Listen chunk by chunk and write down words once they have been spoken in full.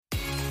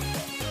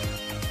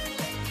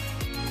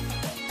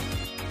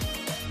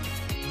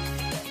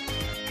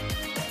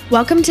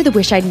Welcome to the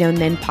Wish I'd Known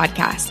Then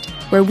podcast,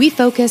 where we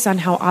focus on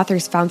how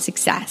authors found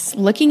success,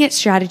 looking at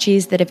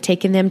strategies that have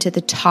taken them to the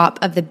top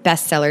of the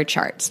bestseller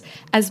charts,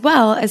 as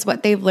well as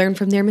what they've learned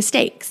from their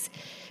mistakes.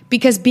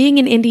 Because being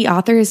an indie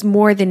author is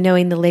more than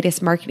knowing the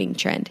latest marketing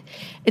trend.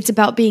 It's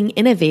about being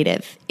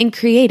innovative and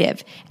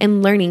creative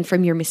and learning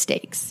from your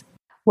mistakes.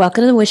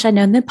 Welcome to the Wish I'd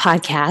Known Then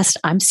podcast.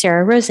 I'm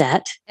Sarah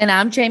Rosette. And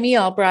I'm Jamie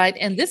Albright.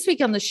 And this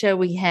week on the show,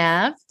 we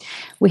have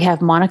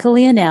Monica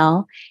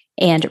Lionel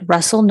and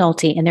Russell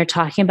Nolte, and they're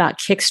talking about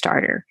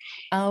Kickstarter.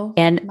 Oh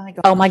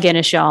my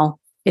goodness, y'all.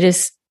 It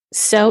is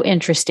so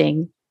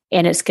interesting,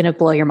 and it's going to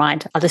blow your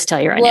mind. I'll just tell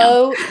you right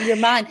now. Blow your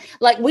mind.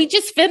 Like, we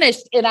just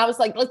finished, and I was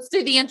like, let's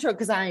do the intro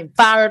because I am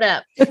fired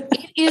up.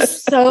 It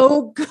is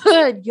so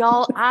good,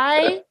 y'all.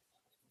 I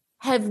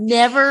have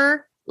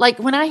never, like,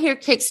 when I hear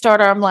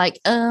Kickstarter, I'm like,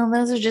 oh,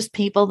 those are just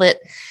people that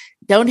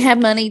don't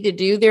have money to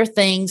do their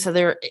thing. So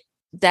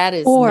that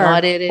is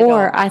not it at all.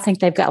 Or I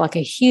think they've got like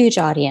a huge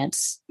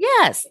audience.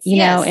 Yes. You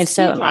know, and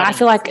so I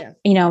feel like,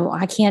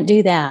 I can't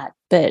do that.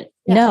 But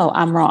no,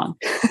 I'm wrong.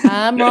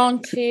 I'm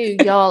wrong too,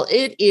 y'all.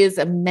 It is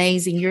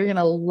amazing. You're going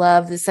to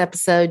love this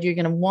episode. You're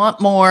going to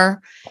want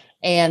more.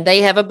 And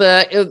they have a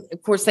book.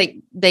 Of course,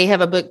 they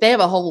have a book. They have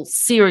a whole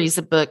series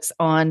of books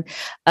on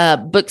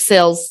Book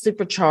Sales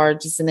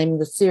Supercharged is the name of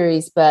the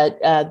series. But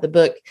the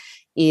book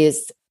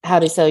is How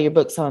to Sell Your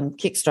Books on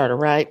Kickstarter,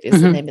 right?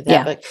 Is the name of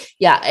that book.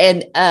 Yeah.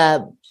 And,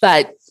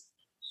 but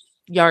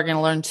y'all are going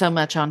to learn so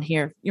much on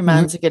here. Your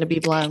minds are going to be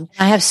blown.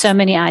 I have so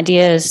many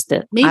ideas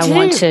that I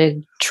want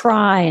to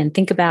try and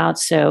think about.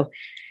 So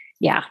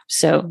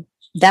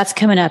that's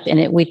coming up.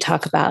 And we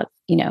talk about,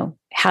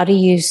 how to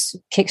use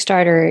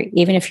Kickstarter,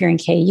 even if you're in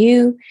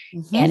KU,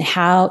 and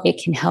how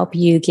it can help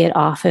you get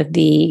off of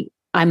the,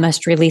 I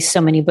must release so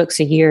many books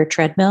a year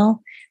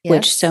treadmill,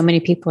 which so many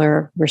people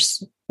are,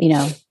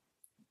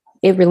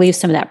 it relieves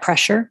some of that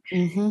pressure.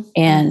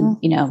 And,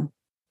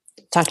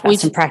 talked about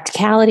some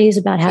practicalities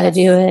about how to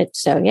do it.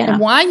 So, and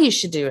why you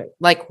should do it.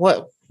 Like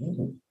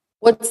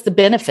what's the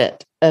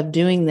benefit of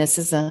doing this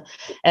as an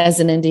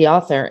indie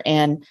author?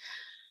 And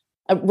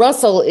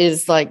Russell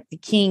is like the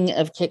king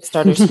of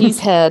Kickstarters. He's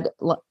had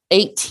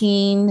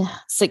 18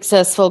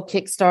 successful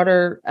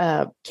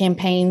Kickstarter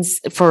campaigns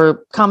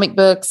for comic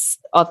books,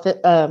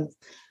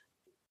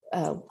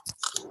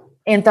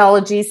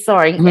 anthologies,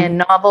 and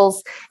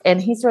novels,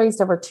 and he's raised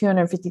over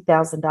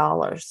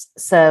 $250,000.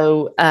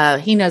 So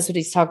he knows what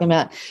he's talking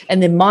about.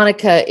 And then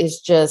Monica is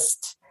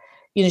just,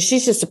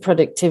 she's just a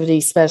productivity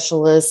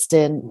specialist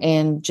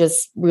and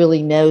just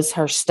really knows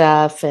her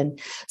stuff. And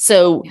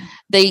so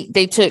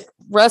they took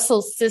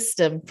Russell's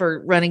system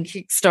for running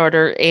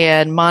Kickstarter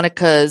and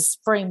Monica's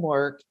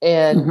framework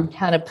and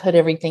kind of put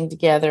everything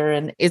together.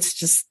 And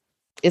it's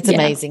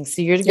amazing.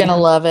 So you're going to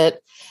love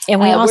it. And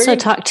we also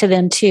talked to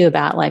them too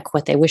about like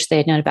what they wish they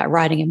had known about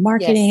writing and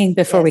marketing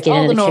before we get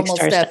into the normal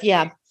Kickstarter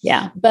stuff.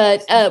 Yeah.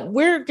 But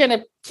we're going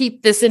to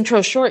keep this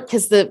intro short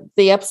because the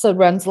episode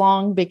runs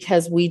long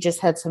because we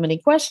just had so many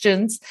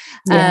questions.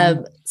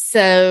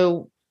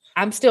 So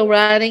I'm still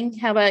writing.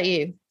 How about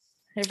you?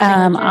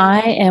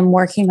 I am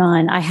working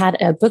on, I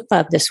had a book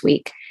club this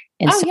week.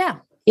 And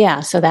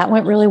so that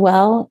went really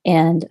well.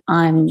 And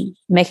I'm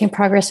making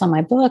progress on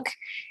my book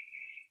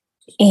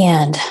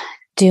and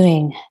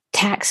doing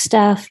tax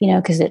stuff,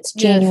 because it's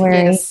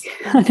January.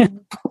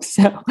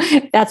 So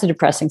that's a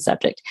depressing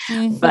subject,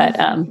 but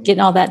getting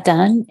all that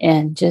done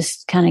and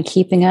just kind of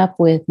keeping up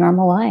with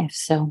normal life.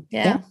 So,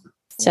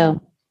 so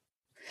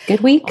good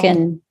week.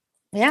 And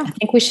I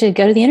think we should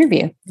go to the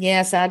interview.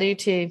 Yes, I do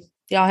too.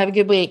 Y'all have a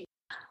good week.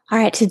 All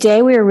right.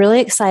 Today, we are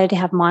really excited to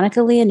have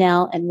Monica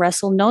Lionel and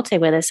Russell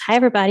Nolte with us. Hi,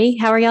 everybody.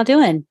 How are y'all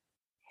doing?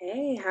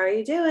 Hey, how are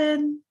you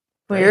doing?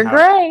 We're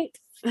great.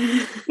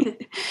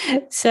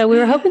 So we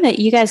were hoping that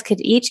you guys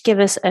could each give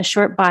us a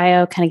short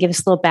bio, kind of give us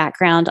a little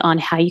background on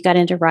how you got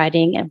into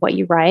writing and what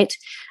you write.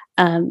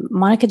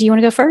 Monica, do you want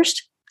to go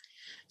first?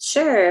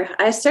 Sure.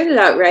 I started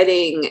out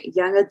writing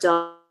young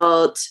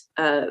adult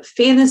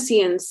fantasy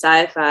and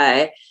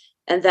sci-fi.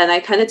 And then I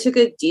kind of took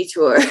a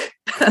detour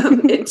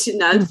into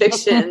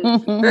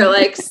nonfiction for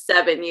like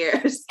 7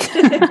 years.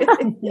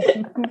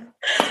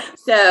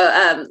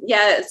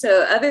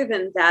 So other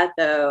than that,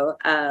 though,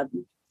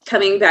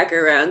 coming back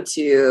around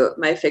to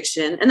my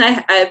fiction, and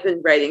I've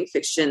been writing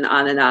fiction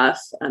on and off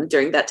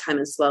during that time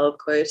as well, of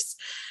course.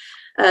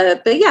 So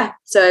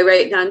I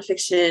write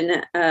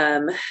nonfiction,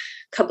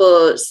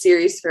 couple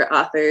series for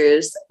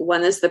authors.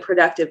 One is The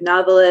Productive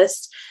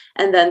Novelist,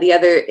 and then the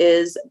other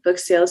is Book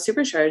Sales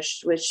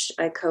Supercharged, which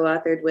I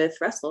co-authored with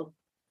Russell.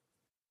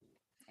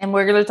 And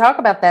we're going to talk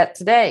about that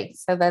today.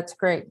 So that's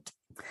great.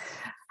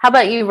 How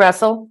about you,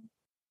 Russell?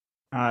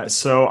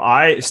 So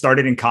I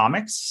started in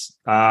comics,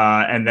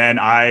 and then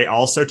I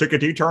also took a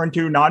detour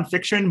into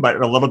nonfiction,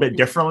 but a little bit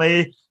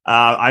differently.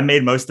 I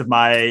made most of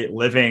my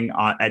living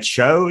at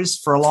shows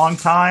for a long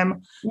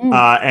time,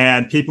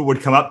 and people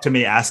would come up to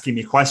me asking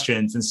me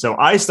questions. And so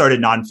I started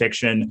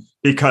nonfiction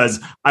because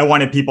I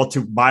wanted people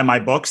to buy my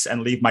books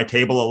and leave my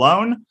table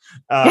alone,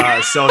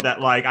 so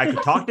that like I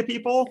could talk to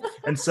people.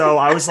 And so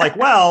I was like,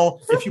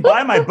 well, if you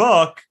buy my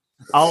book,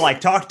 I'll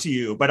like talk to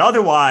you, but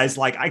otherwise,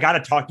 like I got to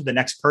talk to the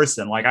next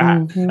person. Like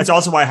that's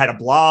also why I had a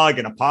blog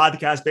and a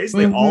podcast.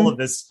 Basically, all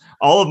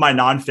of my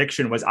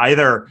nonfiction was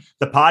either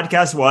the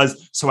podcast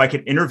was so I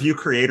could interview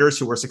creators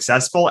who were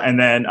successful and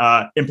then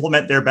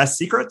implement their best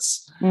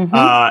secrets.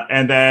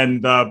 And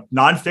then the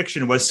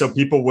nonfiction was so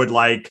people would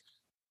like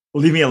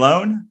leave me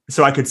alone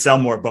so I could sell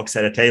more books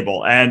at a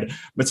table. And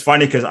it's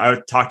funny because I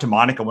talked to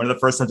Monica. One of the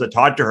first times I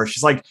talked to her,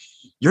 she's like,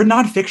 your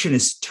nonfiction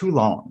is too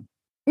long.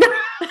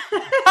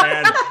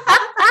 And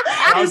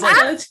I was like,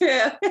 so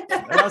true.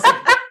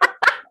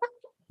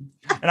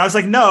 And I was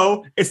like,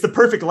 no, it's the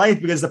perfect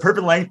length because the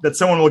perfect length that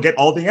someone will get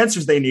all the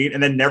answers they need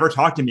and then never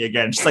talk to me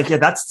again. She's like, yeah,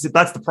 that's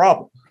the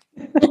problem.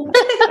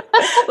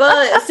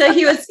 Well, so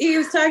he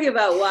was talking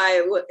about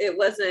why it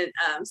wasn't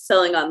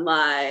selling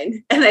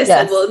online, and I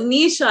said, well,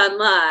 niche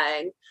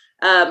online,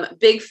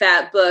 big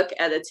fat book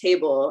at a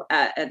table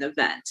at an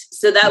event.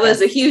 So that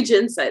was a huge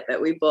insight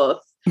that we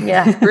both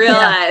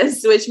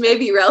realized, which may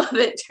be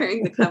relevant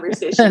during the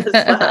conversation as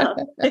well.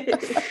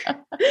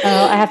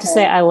 I have to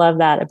say, I love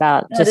that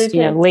about just,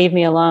 leave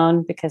me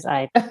alone, because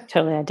I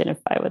totally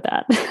identify with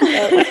that.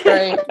 That's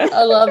great.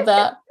 I love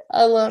that.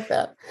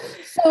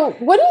 So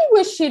what do you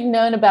wish you'd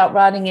known about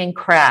writing and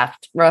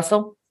craft,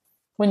 Russell,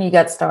 when you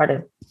got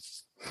started?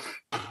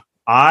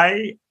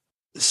 I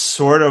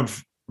sort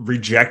of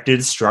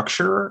rejected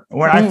structure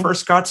when I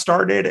first got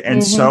started.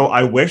 And so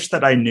I wish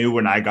that I knew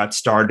when I got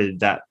started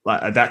that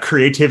that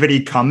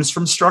creativity comes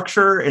from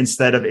structure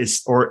instead of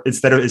is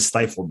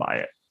stifled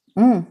by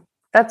it.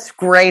 That's a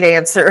great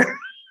answer.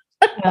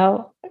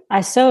 No,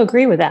 I so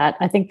agree with that.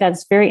 I think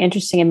that's very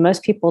interesting. And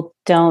most people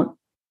don't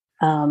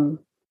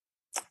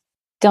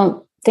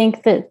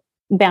think that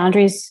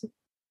boundaries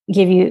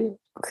give you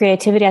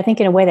creativity. I think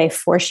in a way they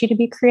force you to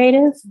be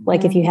creative.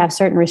 Like if you have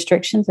certain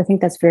restrictions, I think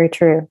that's very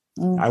true.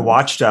 I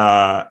watched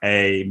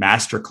a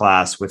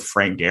masterclass with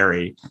Frank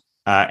Gehry,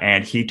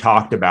 and he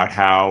talked about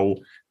how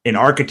in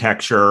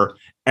architecture,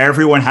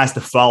 everyone has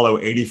to follow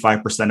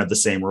 85% of the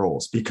same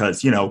rules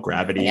because,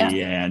 gravity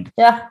and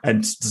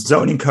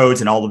zoning codes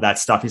and all of that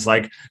stuff. He's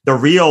like, the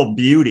real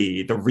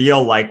beauty, the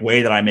real like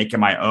way that I make it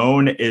my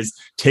own is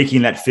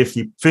taking that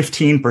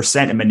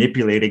 15% and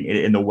manipulating it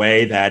in the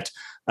way that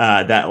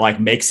that like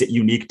makes it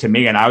unique to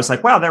me. And I was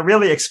like, wow, that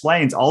really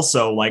explains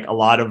also like a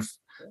lot of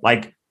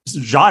like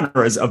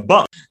genres of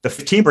books. The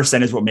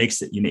 15% is what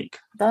makes it unique.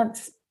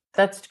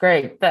 That's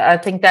great. I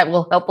think that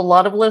will help a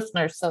lot of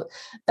listeners. So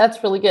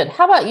that's really good.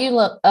 How about you,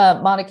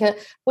 Monica?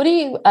 What do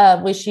you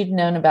wish you'd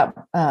known about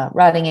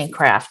writing and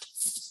craft?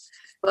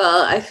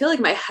 Well, I feel like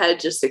my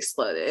head just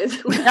exploded.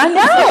 I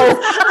know.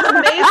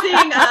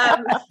 Amazing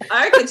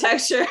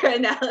architecture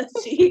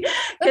analogy.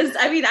 Because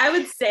I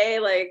would say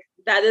like,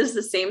 that is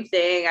the same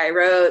thing. I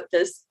wrote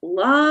this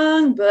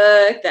long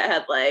book that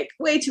had like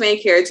way too many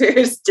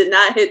characters, did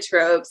not hit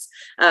tropes,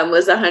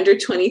 was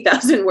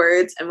 120,000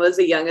 words, and was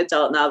a young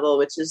adult novel,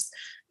 which is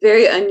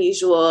very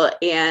unusual.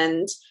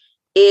 And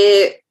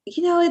it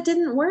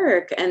didn't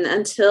work. And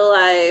until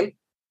I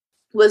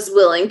was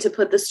willing to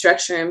put the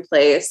structure in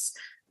place,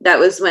 that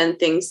was when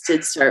things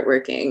did start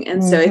working.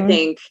 And so I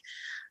think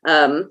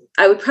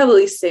I would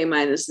probably say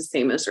mine is the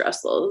same as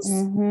Russell's.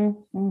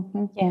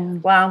 Yeah.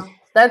 Wow.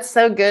 That's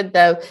so good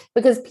though,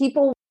 because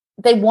people,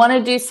 they want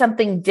to do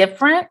something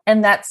different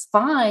and that's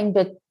fine,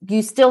 but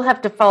you still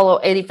have to follow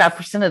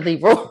 85% of the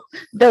rule,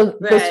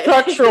 the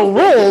structural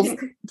rules.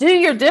 Do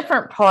your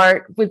different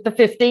part with the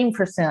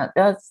 15%.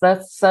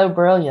 That's so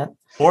brilliant.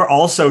 Or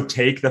also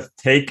take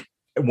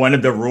one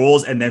of the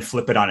rules and then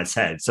flip it on its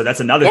head. So that's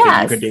another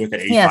thing you could do with an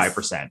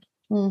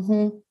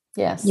 85%.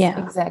 Yes.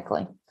 Yeah,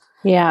 exactly.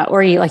 Yeah.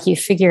 Or you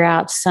figure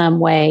out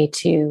some way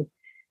to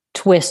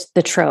twist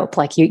the trope,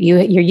 like you're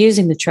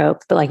using the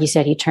trope, but like you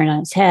said, you turn on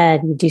its head,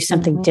 you do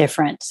something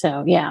different.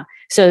 So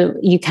so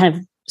you kind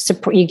of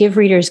support, you give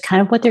readers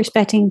kind of what they're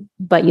expecting,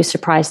 but you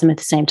surprise them at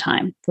the same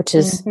time, which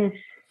is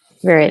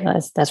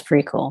that's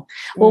pretty cool.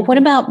 Well, what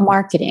about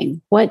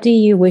marketing? What do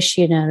you wish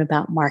you'd known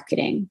about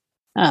marketing?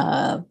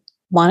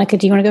 Monica,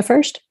 do you want to go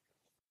first?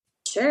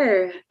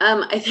 Sure.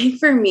 I think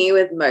for me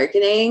with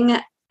marketing,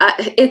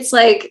 it's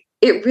like,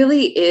 it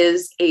really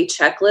is a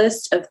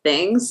checklist of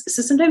things.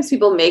 So sometimes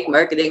people make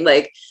marketing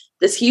like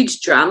this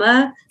huge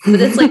drama, but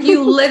it's like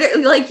you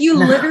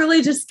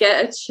literally just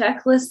get a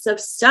checklist of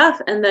stuff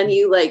and then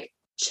you like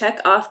check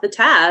off the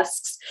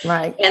tasks.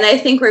 Right. And I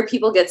think where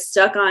people get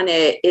stuck on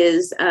it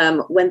is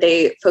when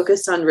they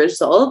focus on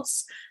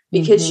results,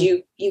 because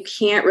you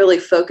can't really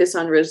focus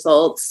on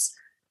results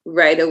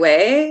right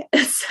away.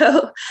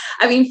 So,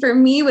 for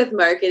me with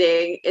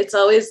marketing, it's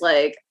always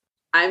like,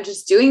 I'm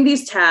just doing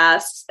these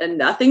tasks and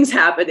nothing's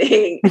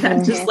happening. And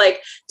I'm just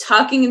like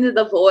talking into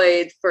the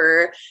void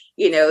for,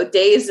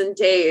 days and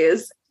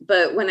days.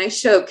 But when I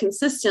show up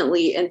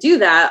consistently and do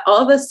that, all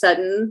of a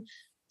sudden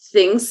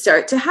things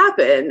start to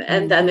happen.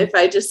 And then if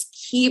I just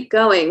keep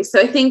going.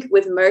 So I think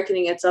with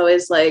marketing, it's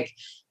always like,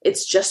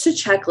 it's just a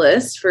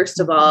checklist, first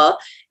of all.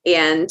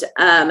 And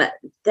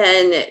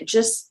then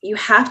you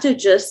have to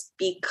just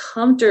be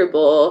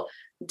comfortable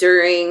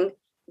during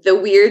the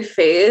weird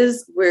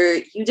phase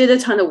where you did a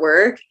ton of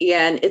work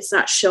and it's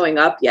not showing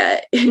up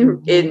yet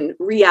in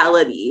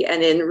reality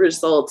and in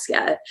results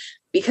yet,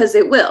 because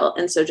it will.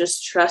 And so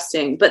just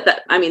trusting, but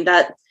that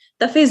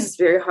phase is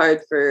very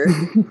hard for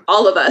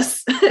all of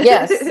us.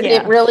 Yes,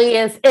 it really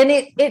is. And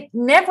it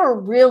never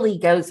really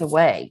goes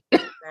away.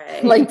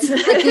 Right. like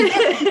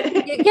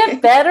you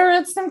get better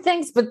at some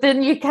things, but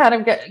then you kind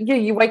of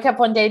you wake up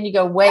one day and you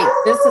go, wait,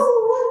 this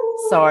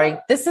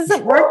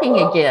isn't working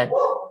again.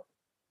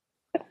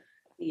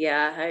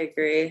 Yeah, I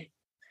agree.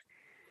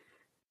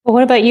 Well,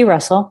 what about you,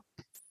 Russell?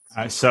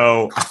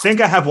 So I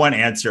think I have one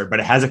answer, but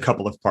it has a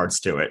couple of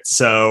parts to it.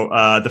 So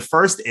the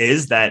first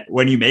is that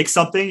when you make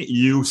something,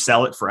 you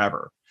sell it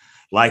forever.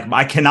 Like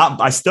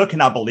I still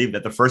cannot believe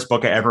that the first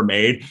book I ever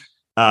made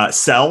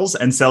sells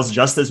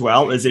just as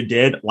well as it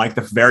did like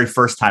the very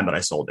first time that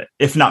I sold it,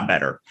 if not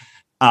better.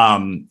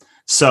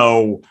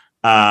 So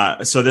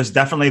there's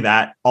definitely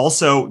that.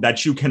 Also,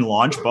 that you can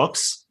launch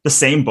books, the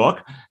same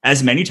book,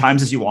 as many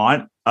times as you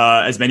want,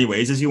 as many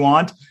ways as you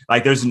want.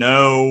 Like there's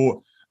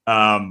no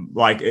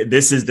like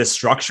this is the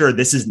structure.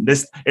 This.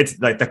 It's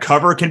like the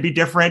cover can be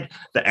different,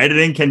 the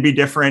editing can be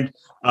different,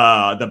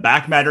 the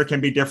back matter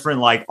can be different.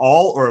 Like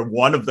all or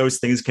one of those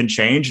things can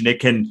change, and it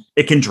can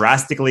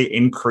drastically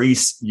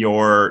increase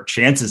your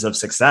chances of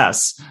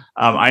success.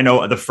 I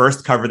know the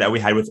first cover that we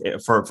had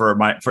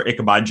for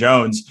Ichabod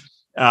Jones,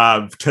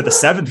 to the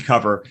 7th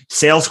cover,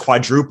 sales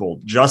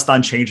quadrupled just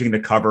on changing the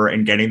cover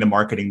and getting the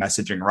marketing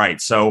messaging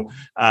right. So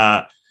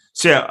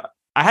yeah,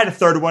 I had a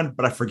third one,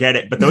 but I forget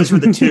it. But those were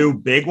the two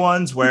big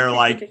ones where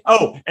like,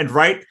 the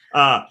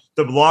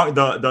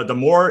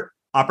more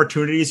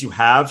opportunities you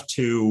have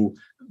to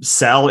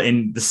sell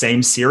in the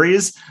same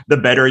series, the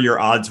better your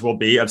odds will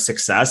be of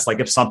success. Like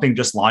if something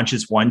just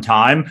launches one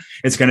time,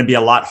 it's going to be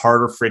a lot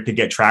harder for it to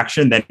get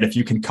traction than if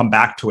you can come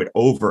back to it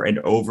over and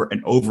over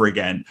and over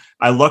again.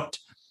 I looked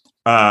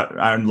in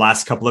the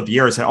last couple of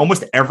years, and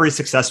almost every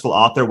successful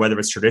author, whether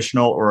it's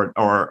traditional or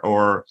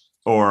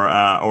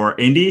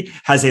indie,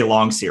 has a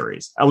long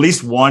series, at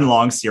least one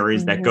long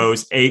series that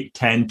goes 8,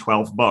 10,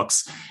 12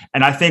 books.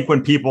 And I think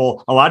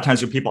a lot of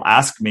times when people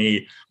ask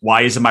me,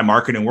 why isn't my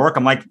marketing work?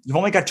 I'm like, you've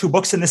only got 2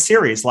 books in this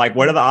series. Like,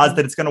 what are the odds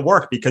that it's going to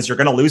work? Because you're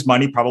going to lose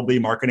money probably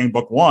marketing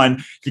book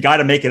 1. You got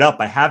to make it up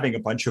by having a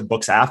bunch of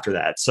books after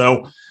that.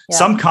 So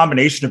some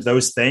combination of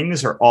those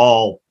things are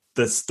all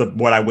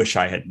what I wish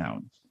I had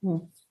known.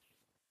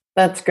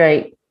 That's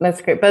great.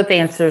 That's great. Both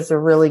answers are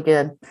really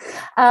good.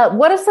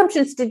 What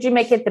assumptions did you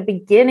make at the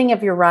beginning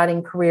of your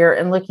writing career,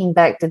 and looking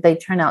back, did they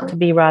turn out to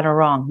be right or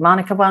wrong?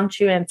 Monica, why don't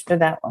you answer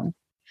that one?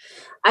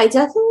 I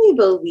definitely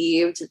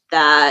believed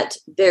that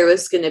there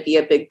was going to be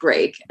a big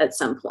break at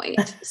some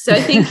point. So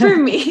I think for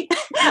me,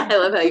 I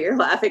love how you're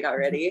laughing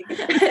already.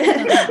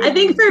 I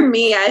think for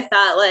me, I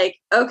thought like,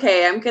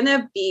 okay, I'm going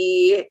to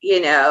be,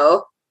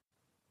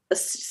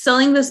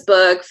 selling this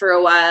book for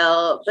a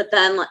while, but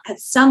then at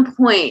some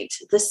point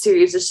this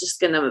series is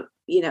just going to,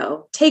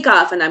 take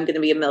off and I'm going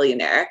to be a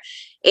millionaire.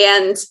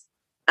 And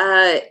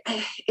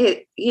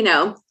it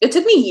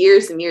took me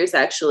years and years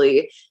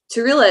actually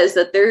to realize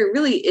that there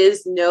really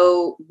is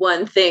no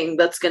one thing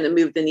that's going to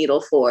move the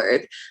needle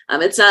forward.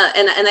 It's not,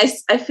 and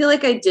I feel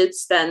like I did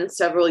spend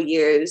several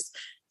years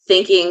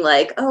thinking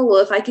like, oh, well,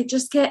 if I could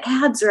just get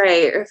ads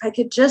right, or if I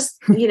could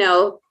just,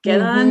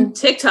 get on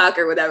TikTok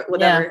or whatever.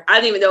 Yeah. I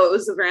didn't even know it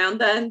was around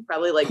then,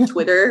 probably like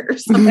Twitter or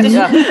something.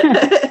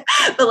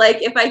 But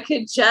like, if I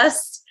could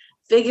just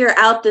figure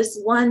out this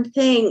one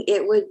thing,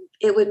 it would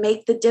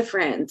make the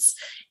difference.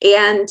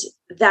 And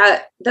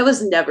that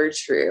was never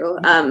true.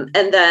 And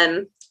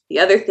then the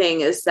other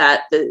thing is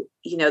that the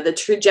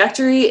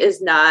trajectory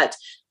is not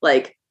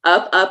like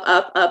up, up,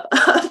 up, up,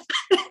 up.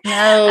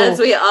 No. As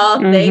we all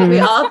think. We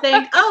all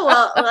think, oh,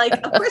 well, like,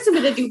 of course I'm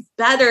going to do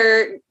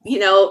better,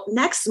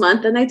 next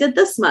month than I did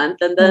this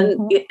month. And then,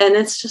 and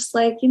it's just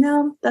like,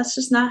 that's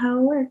just not how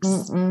it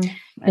works.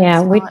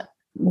 Yeah.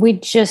 We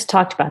just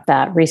talked about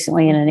that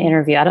recently in an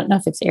interview. I don't know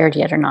if it's aired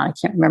yet or not. I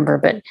can't remember,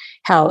 but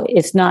how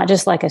it's not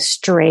just like a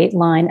straight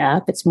line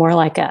up. It's more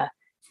like a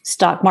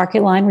stock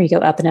market line where you go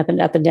up and up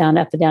and up and down,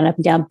 up and down, up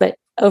and down. But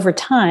over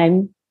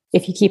time,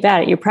 if you keep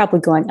at it, you're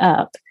probably going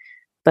up.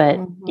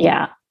 But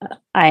yeah,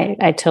 I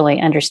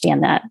totally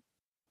understand that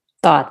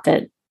thought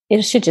that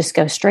it should just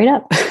go straight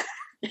up.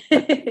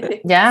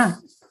 Yeah.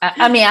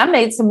 I mean, I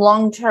made some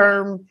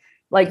long-term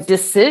like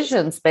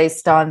decisions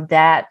based on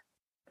that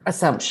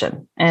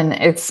assumption, and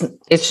it's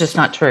just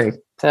not true.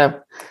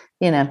 So,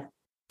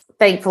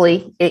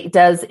 thankfully it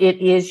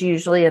is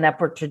usually an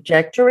upward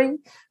trajectory,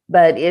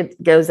 but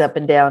it goes up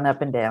and down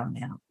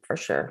now for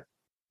sure.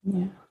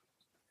 Yeah.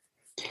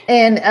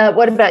 And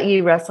what about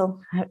you, Russell?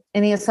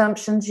 Any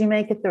assumptions you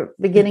make at the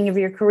beginning of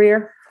your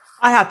career?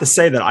 I have to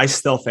say that I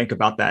still think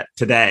about that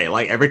today.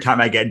 Like every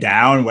time I get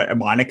down, what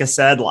Monica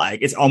said,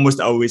 like it's almost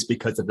always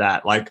because of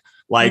that. Like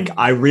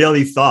I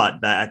really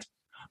thought that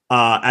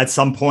at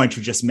some point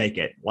you just make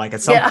it. Like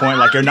at some point,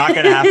 like you're not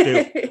going to have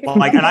to.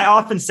 Like, and I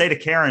often say to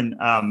Karen,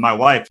 my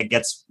wife, it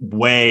gets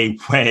way,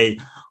 way,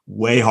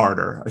 way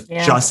harder. It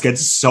just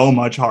gets so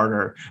much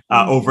harder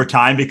over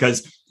time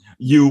because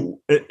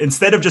you,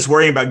 instead of just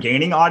worrying about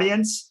gaining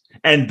audience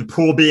and the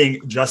pool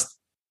being just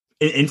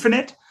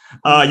infinite,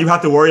 you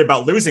have to worry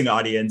about losing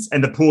audience,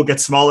 and the pool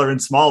gets smaller and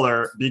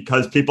smaller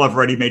because people have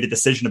already made a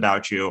decision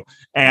about you.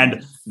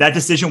 And that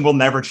decision will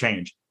never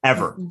change,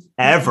 ever,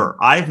 ever.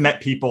 I've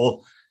met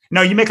people,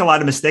 you make a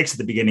lot of mistakes at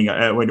the beginning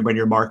when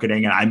you're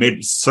marketing. And I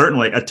made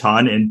certainly a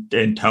ton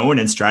in tone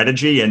and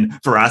strategy and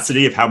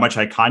veracity of how much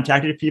I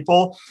contacted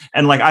people.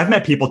 And like, I've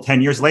met people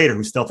 10 years later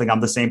who still think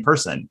I'm the same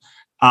person.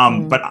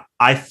 But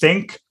I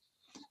think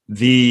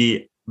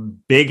the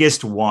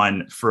biggest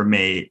one for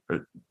me,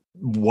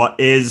 what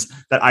is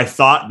that I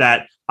thought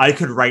that I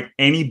could write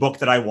any book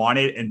that I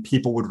wanted and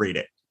people would read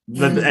it.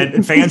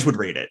 And fans would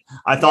read it.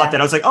 I thought that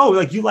I was like, oh,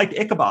 like you liked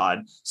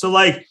Ichabod. So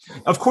like,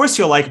 of course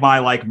you'll like my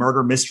like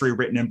murder mystery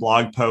written in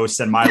blog posts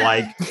and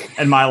my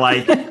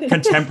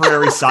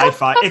contemporary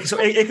sci-fi. So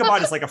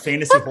Ichabod is like a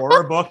fantasy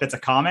horror book that's a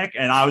comic.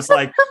 And I was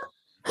like,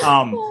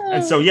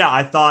 and so, yeah,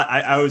 I thought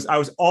I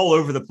was all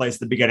over the place at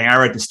the beginning. I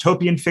read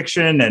dystopian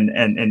fiction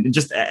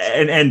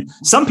and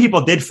some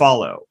people did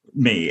follow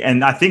me.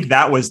 And I think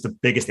that was the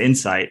biggest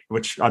insight,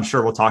 which I'm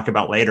sure we'll talk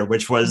about later,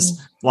 which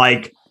was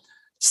like,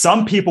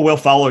 some people will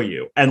follow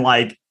you. And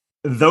like,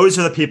 those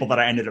are the people that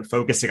I ended up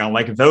focusing on.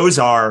 Like, those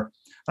are,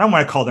 I don't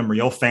want to call them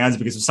real fans,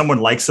 because if someone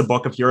likes a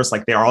book of yours,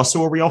 like they are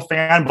also a real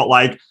fan, but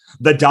like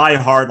the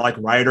diehard, like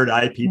ride or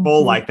die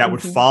people, like that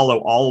would follow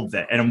all of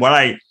it. And what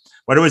I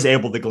was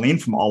able to glean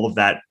from all of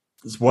that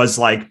was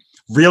like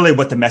really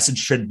what the message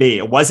should be.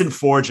 It wasn't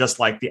for just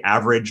like the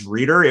average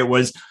reader. It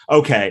was,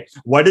 okay,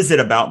 what is it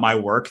about my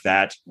work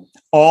that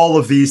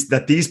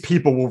these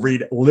people will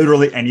read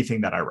literally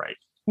anything that I write?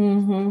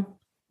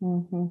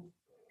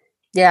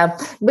 Yeah,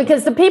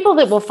 because the people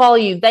that will follow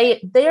you,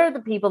 they're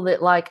the people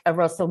that like a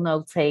Russell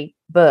Nolte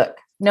book,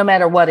 no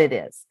matter what it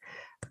is.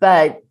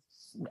 But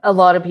a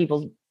lot of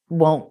people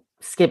won't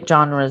skip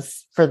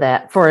genres for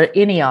that, for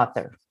any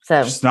author.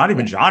 So it's not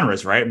even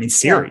genres, right? I mean,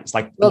 series,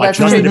 like that's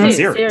just a different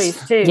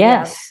series too.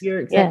 Yes, yeah, you're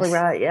exactly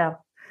right. Yeah.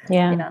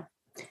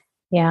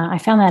 Yeah. I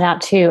found that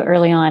out too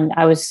early on.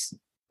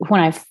 When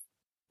I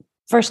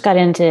first got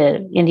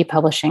into indie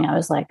publishing, I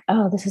was like,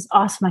 oh, this is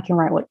awesome. I can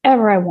write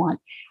whatever I want.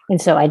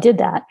 And so I did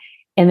that.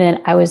 And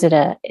then I was at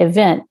an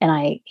event and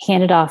I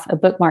handed off a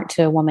bookmark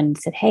to a woman and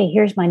said, hey,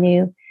 here's my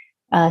new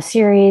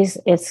series.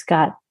 It's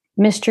got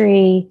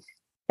mystery,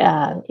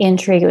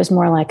 intrigue. It was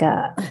more like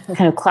a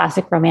kind of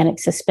classic romantic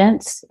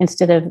suspense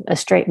instead of a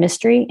straight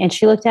mystery. And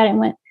she looked at it and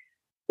went,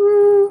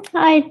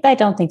 I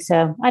don't think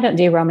so. I don't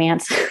do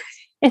romance.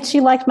 And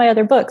she liked my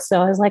other books.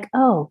 So I was like,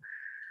 oh,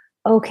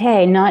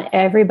 okay. Not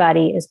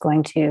everybody is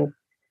going to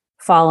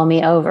follow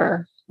me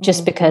over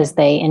just because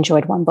they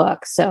enjoyed one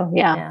book. So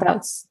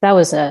that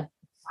was a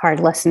hard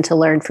lesson to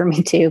learn for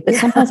me too. But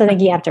sometimes I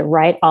think you have to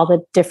write all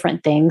the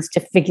different things to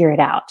figure it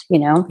out,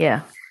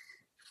 Yeah.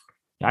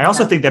 I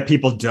also think that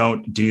people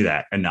don't do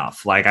that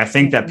enough. Like, I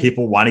think that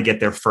people want to get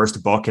their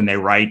first book and they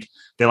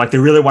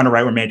really want to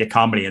write romantic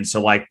comedy. And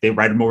so like they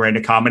write a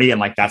romantic comedy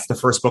and like, that's the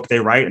first book they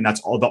write. And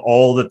that's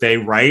all that they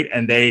write.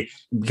 And it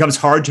becomes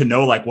hard to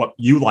know like what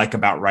you like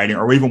about writing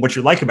or even what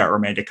you like about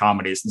romantic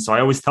comedies. And so I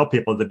always tell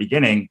people at the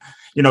beginning,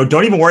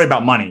 don't even worry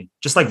about money.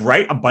 Just like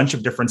write a bunch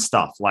of different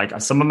stuff. Like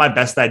some of my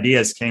best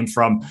ideas came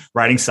from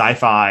writing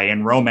sci-fi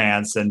and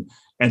romance and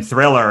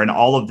thriller and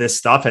all of this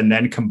stuff, and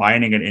then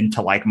combining it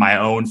into like my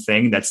own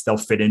thing that still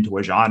fit into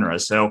a genre.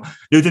 So I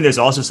do think there's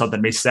also something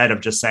to be said of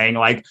just saying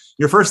like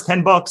your first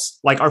 10 books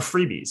like are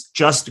freebies.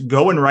 Just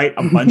go and write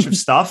a bunch of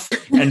stuff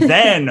and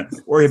then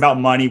worry about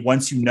money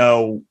once you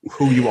know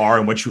who you are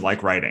and what you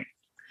like writing.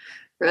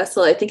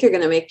 Russell, I think you're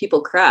going to make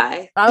people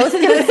cry. I was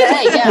going to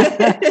say,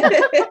 yeah.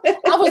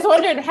 I was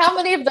wondering how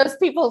many of those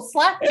people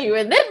slapped you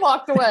and then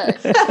walked away.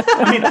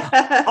 I mean,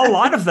 a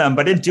lot of them,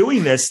 but in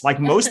doing this, like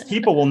most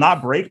people will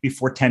not break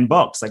before 10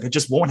 books. Like it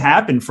just won't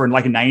happen for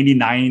like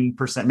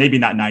 99%, maybe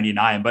not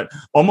 99, but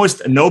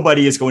almost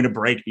nobody is going to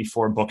break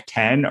before book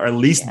 10 or at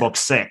least book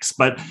 6.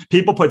 But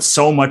people put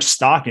so much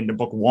stock into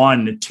book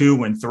 1,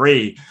 2, and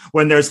 3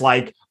 when there's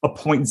like a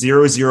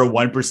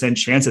 0.001%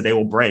 chance that they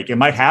will break. It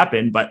might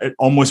happen, but it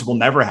almost will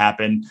never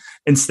happen.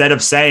 Instead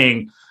of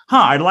saying,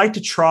 I'd like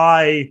to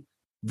try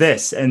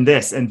this and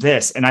this and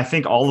this. And I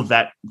think all of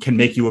that can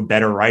make you a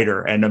better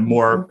writer and a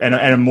more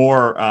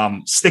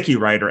sticky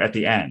writer at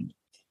the end.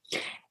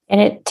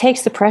 And it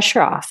takes the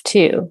pressure off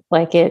too.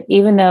 Like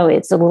even though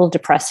it's a little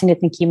depressing to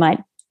think you might,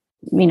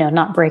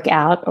 not break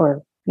out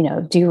or,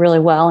 do really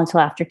well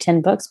until after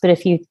 10 books. But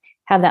if you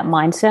have that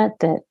mindset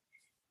that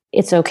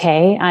it's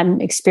okay,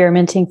 I'm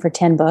experimenting for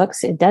 10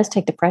 books, it does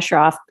take the pressure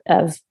off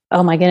of,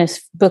 oh my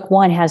goodness, book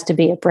 1 has to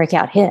be a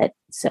breakout hit.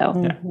 So,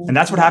 and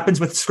that's what happens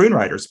with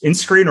screenwriters. In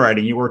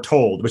screenwriting, you were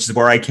told, which is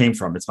where I came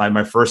from. It's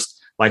my first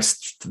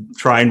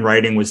try in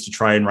writing was to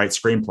try and write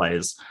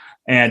screenplays.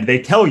 And they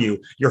tell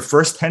you your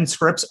first 10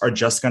 scripts are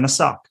just going to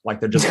suck. Like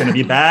they're just going to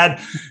be bad.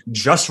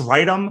 Just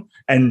write them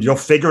and you'll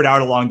figure it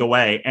out along the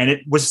way. And it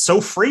was so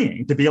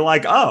freeing to be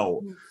like,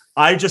 oh,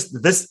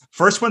 this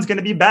first one's going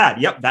to be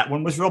bad. Yep. That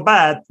one was real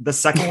bad. The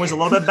second one was a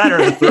little bit better.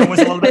 The third one was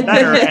a little bit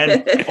better.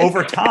 And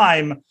over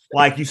time,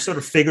 like you sort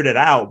of figured it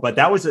out, but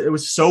it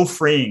was so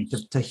freeing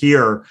to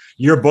hear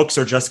your books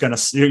are just going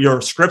to,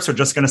 your scripts are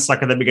just going to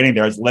suck at the beginning.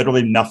 There's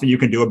literally nothing you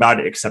can do about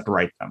it except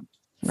write them.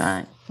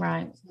 Right.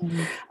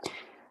 Mm-hmm.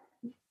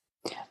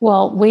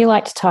 Well, we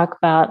like to talk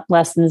about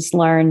lessons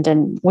learned,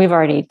 and we've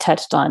already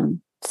touched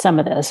on some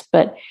of this,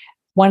 but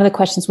one of the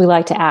questions we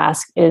like to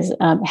ask is,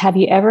 have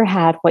you ever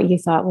had what you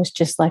thought was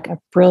just like a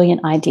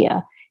brilliant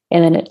idea,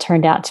 and then it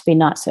turned out to be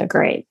not so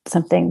great,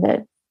 something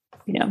that,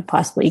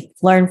 possibly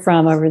learn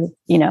from over,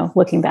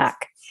 looking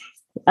back?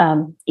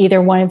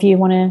 Either one of you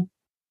want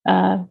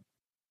to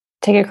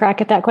take a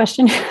crack at that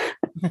question?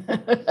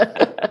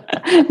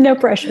 No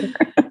pressure.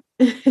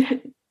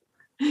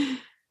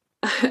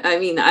 I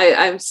mean,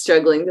 I'm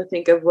struggling to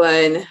think of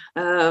one.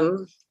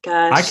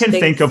 Gosh, I can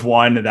think of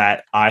one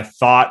that I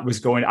thought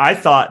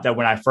that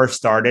when I first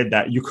started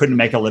that you couldn't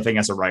make a living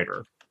as a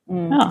writer.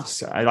 Oh.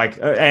 So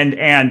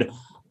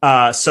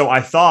so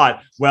I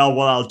thought, well,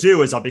 what I'll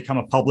do is I'll become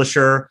a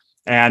publisher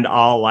and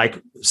I'll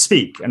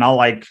speak and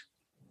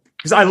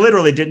because I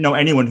literally didn't know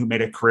anyone who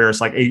made a career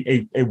as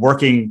a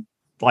working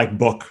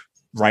book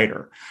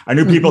writer. I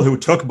knew people who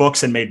took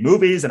books and made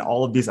movies and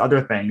all of these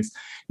other things.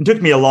 It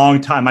took me a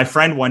long time. My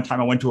friend, one time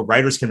I went to a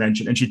writer's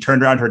convention and she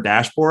turned around her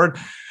dashboard.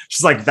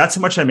 She's like, that's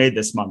how much I made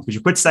this month. Could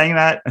you quit saying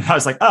that? And I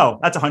was like, oh,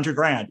 that's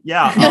 $100,000.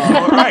 Yeah.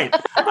 All right.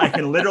 I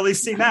can literally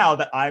see now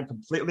that I'm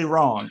completely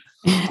wrong.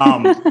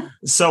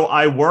 So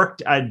I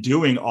worked at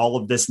doing all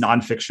of this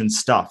nonfiction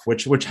stuff,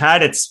 which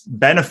had its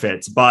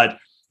benefits, but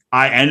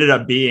I ended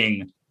up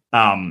being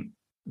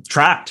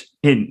trapped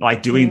in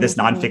doing this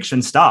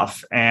nonfiction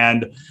stuff.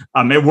 And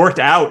it worked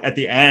out at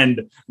the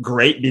end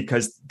great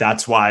because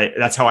that's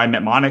how I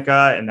met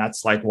Monica. And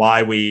that's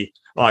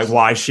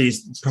why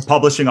she's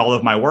publishing all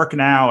of my work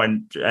now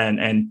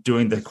and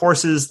doing the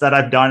courses that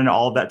I've done and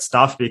all of that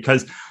stuff,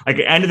 because it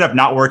ended up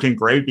not working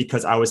great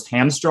because I was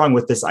hamstrung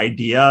with this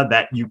idea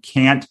that you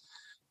can't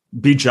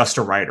be just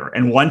a writer.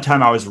 And one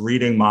time I was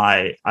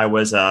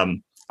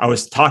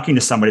talking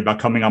to somebody about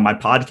coming on my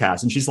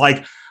podcast and she's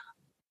like,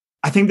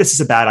 I think this is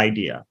a bad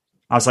idea.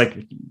 I was like,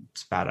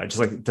 it's bad. I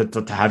just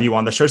to have you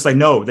on the show. It's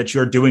no, that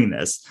you're doing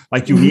this.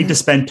 You need to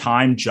spend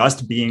time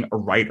just being a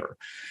writer.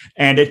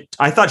 And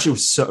I thought I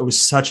was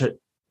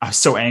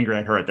so angry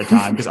at her at the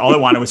time because all I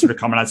wanted was her to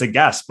come on as a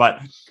guest. But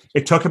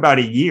it took about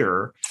a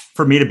year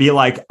for me to be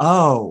like,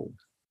 oh,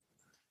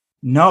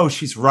 no,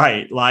 she's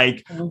right.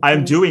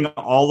 I'm doing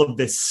all of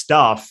this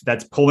stuff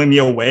that's pulling me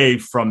away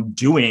from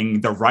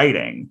doing the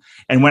writing.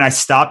 And when I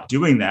stopped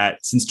doing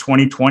that, since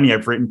 2020,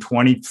 I've written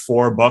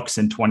 24 books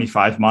in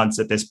 25 months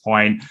at this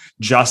point,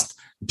 just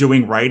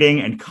doing writing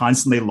and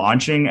constantly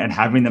launching and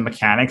having the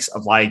mechanics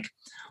of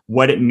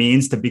what it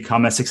means to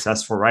become a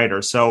successful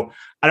writer. So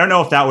I don't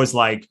know if that was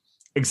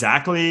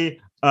exactly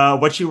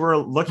what you were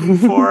looking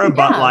for,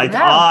 but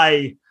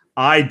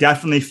I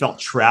definitely felt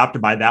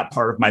trapped by that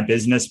part of my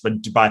business. But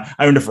I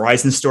owned a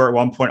Verizon store at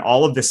one point.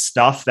 All of this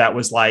stuff that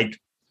was I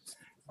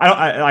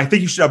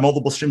think you should have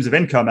multiple streams of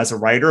income as a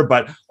writer,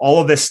 but all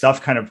of this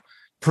stuff kind of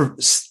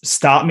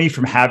stopped me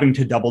from having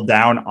to double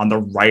down on the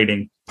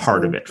writing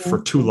part of it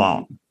for too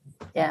long.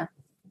 Yeah.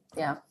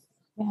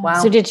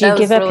 Wow. So did you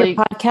give up your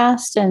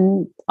podcast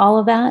and all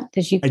of that?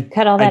 Did you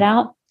cut all that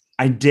out?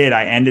 I did.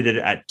 I ended it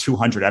at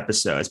 200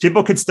 episodes.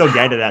 People could still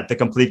get it at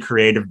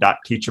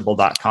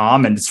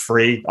thecompletecreative.teachable.com, and it's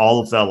free. All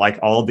of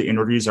the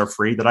interviews are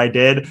free that I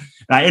did. And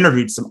I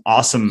interviewed some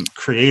awesome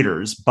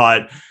creators,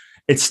 but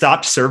it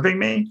stopped serving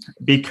me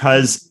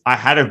because I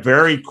had a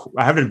very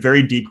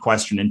deep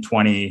question in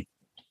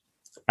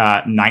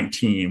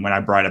 2019 when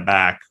I brought it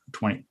back,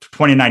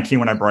 2019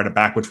 when I brought it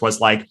back, which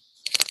was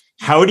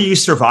how do you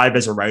survive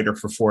as a writer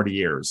for 40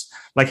 years?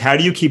 How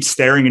do you keep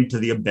staring into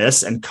the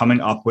abyss and coming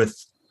up with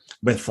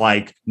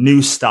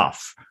new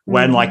stuff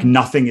when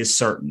nothing is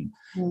certain?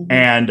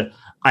 And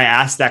I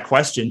asked that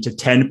question to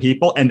 10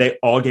 people and they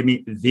all gave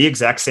me the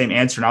exact same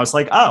answer. And I was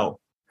like, oh,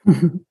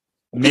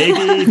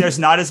 maybe there's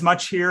not as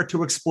much here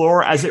to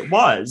explore as it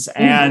was.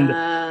 And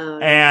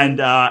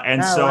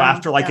so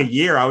after a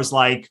year, I was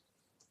like,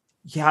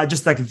 yeah,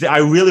 just I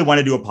really want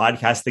to do a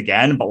podcast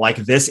again, but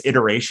this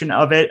iteration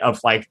of it, of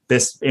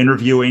this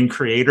interviewing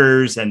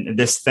creators and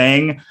this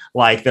thing,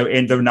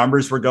 the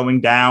numbers were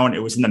going down.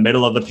 It was in the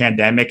middle of the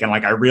pandemic. And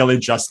I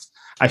really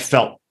I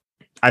felt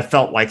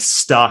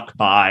stuck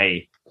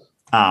by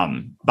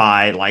the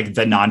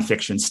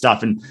nonfiction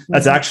stuff. And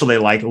that's actually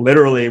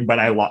literally when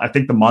I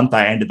think the month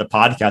I ended the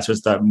podcast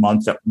was the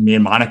month that me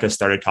and Monica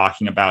started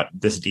talking about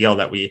this deal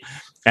that we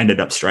ended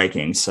up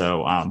striking.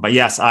 So, but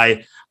yes,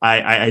 I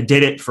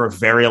did it for a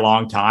very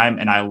long time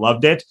and I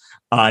loved it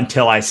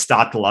until I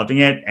stopped loving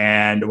it.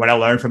 And what I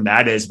learned from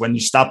that is when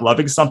you stop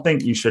loving something,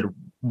 you should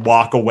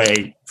walk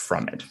away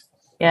from it.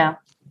 Yeah.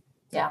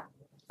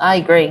 I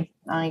agree.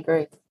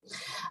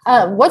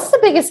 What's the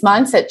biggest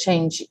mindset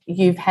change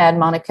you've had,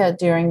 Monica,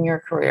 during your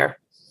career?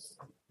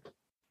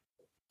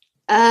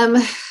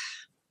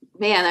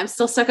 man, I'm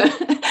still stuck on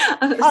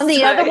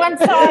the other one.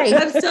 Sorry,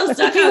 I'm still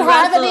stuck. Do you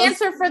have an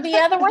answer for the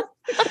other one?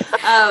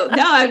 Oh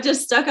no, I'm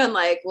just stuck on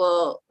like,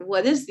 well,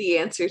 what is the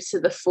answer to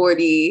the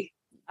 40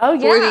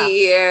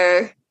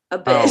 year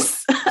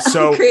abyss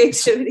of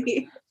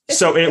creativity?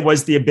 So it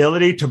was the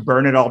ability to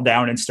burn it all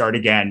down and start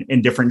again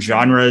in different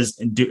genres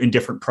and in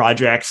different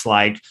projects.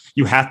 Like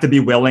you have to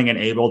be willing and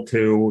able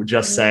to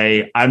just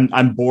say,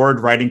 I'm bored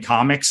writing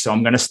comics, so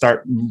I'm going to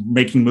start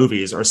making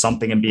movies or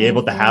something and be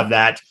able to have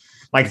that.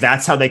 Like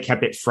that's how they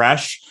kept it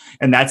fresh.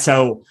 And that's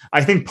how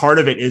I think part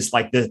of it is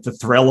like the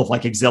thrill of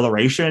like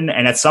exhilaration.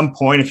 And at some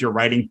point, if you're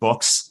writing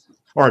books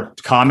or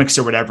comics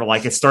or whatever,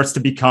 like it starts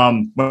to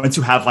become, once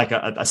you have like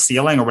a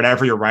ceiling or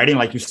whatever you're writing,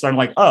 like you're starting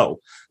like,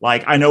 oh,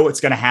 like I know what's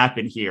going to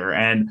happen here.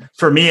 And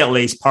for me, at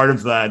least, part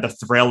of the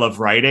thrill of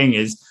writing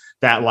is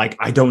that like,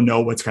 I don't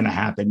know what's going to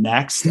happen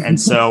next. And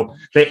so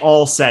they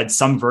all said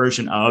some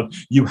version of,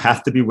 you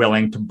have to be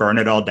willing to burn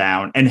it all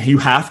down, and you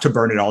have to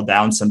burn it all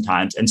down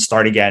sometimes and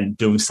start again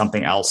doing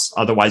something else.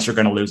 Otherwise you're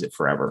going to lose it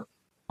forever.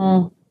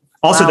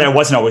 Also, that it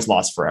wasn't always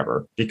lost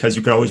forever because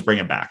you could always bring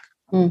it back.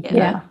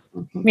 Yeah.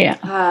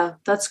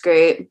 That's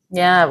great.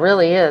 Yeah, it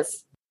really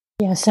is.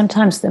 Yeah.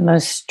 Sometimes the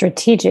most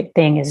strategic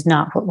thing is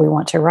not what we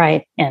want to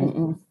write.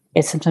 And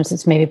sometimes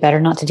it's maybe better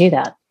not to do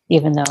that,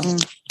 even though,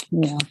 you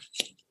know.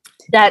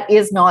 That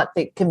is not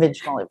the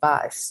conventional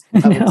advice,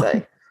 I would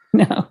say.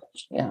 No.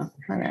 Yeah,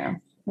 I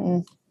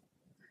know.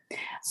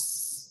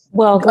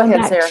 Well, going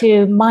back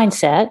to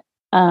mindset,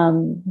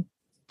 Monica,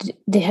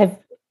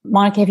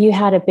 have you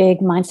had a big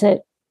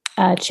mindset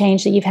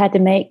change that you've had to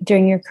make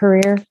during your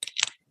career?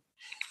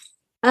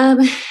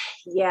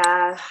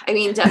 Yeah, I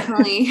mean,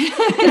 definitely.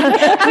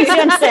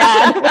 I'm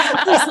sad.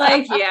 Just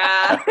like,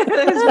 yeah,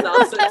 there's been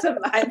all sorts of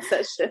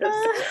mindset shifts.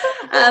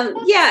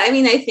 Yeah, I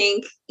mean, I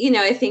think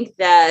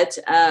that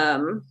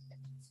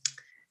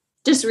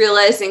just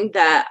realizing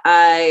that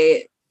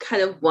I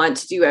kind of want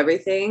to do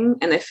everything.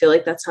 And I feel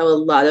like that's how a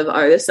lot of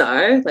artists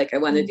are. Like, I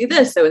want to do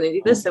this, I want to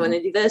do this, I want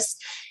to do this.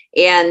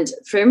 And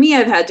for me,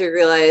 I've had to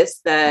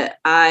realize that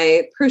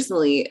I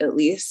personally, at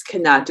least,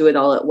 cannot do it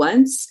all at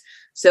once.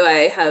 So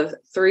I have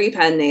 3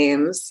 pen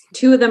names.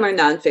 2 of them are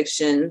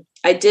nonfiction.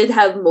 I did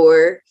have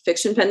more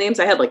fiction pen names.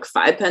 I had like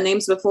 5 pen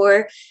names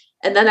before.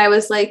 And then I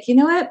was like, you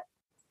know what?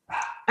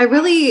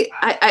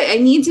 I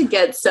need to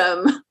get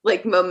some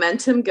like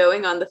momentum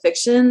going on the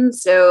fiction.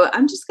 So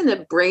I'm just going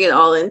to bring it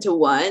all into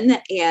one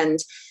and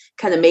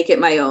kind of make it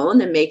my own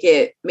and make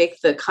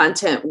the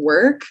content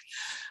work.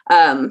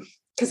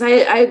 Cause I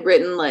had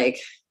written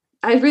like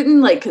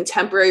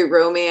contemporary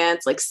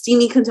romance, like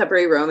steamy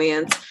contemporary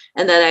romance.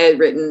 And then I had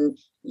written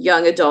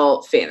young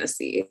adult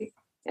fantasy.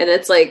 And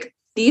it's like,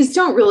 these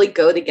don't really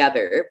go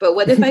together. But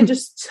what if I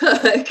just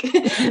took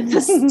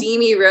the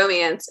steamy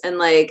romance and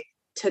like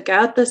took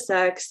out the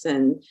sex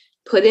and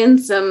put in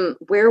some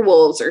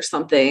werewolves or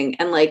something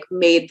and like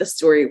made the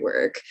story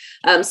work?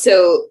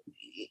 So,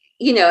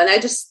 you know, and I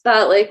just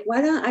thought like,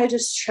 why don't I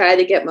just try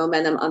to get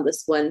momentum on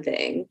this one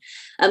thing?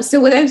 So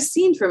what I've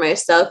seen for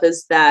myself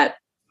is that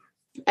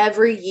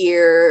every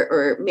year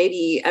or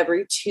maybe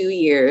every 2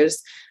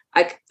 years,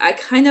 I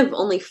kind of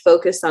only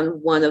focus on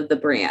one of the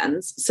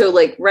brands. So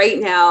like right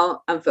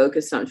now I'm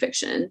focused on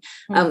fiction,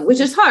 which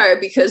is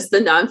hard because the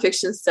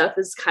nonfiction stuff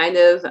is kind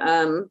of,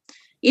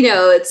 you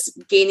know, it's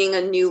gaining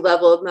a new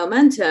level of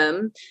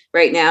momentum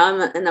right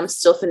now. And I'm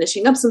still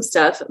finishing up some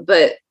stuff,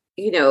 but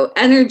you know,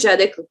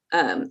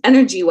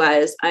 energy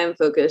wise, I'm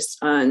focused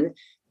on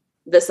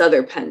this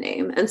other pen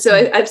name. And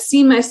so I've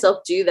seen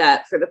myself do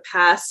that for the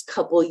past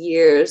couple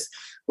years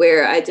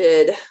where I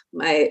did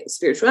my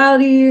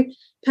spirituality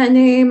pen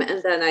name.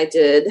 And then I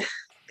did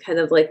kind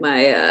of like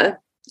my,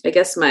 I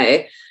guess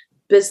my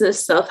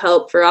business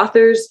self-help for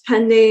authors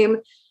pen name.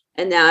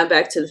 And now I'm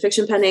back to the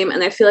fiction pen name.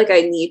 And I feel like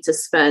I need to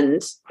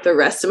spend the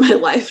rest of my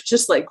life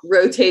just like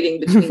rotating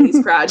between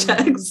these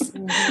projects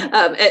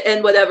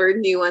and whatever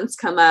new ones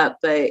come up.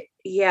 But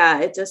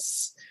yeah, it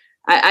just,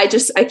 I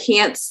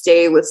can't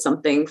stay with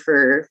something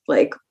for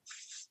like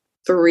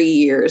 3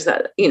 years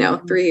at,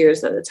 3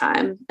 years at a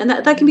time. And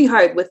that can be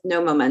hard with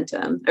no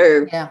momentum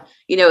or,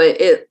 you know,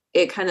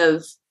 it kind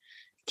of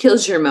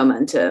kills your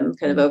momentum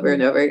kind of over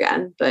and over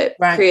again, but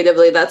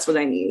creatively, that's what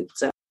I need.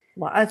 So.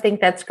 Well, I think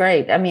that's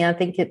great. I mean, I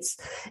think it's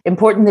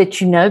important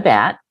that you know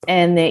that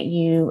and that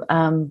you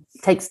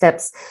take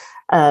steps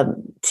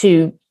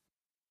to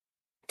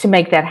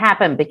make that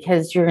happen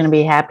because you're going to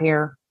be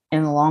happier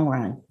in the long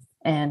run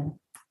and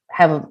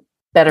have a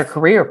better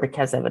career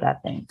because of it, I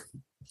think.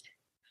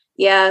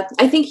 Yeah,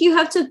 I think you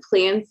have to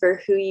plan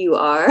for who you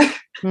are.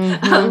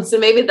 So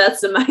maybe that's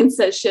the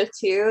mindset shift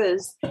too,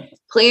 is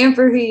plan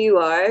for who you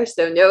are.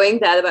 So knowing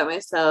that about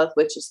myself,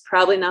 which is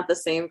probably not the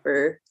same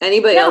for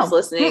anybody else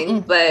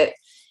listening, but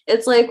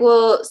it's like,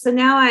 well, so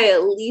now I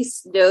at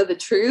least know the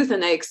truth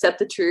and I accept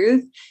the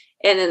truth.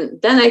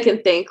 And then I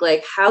can think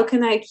like, how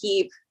can I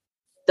keep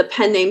the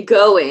pen name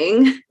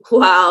going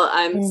while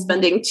I'm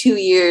spending 2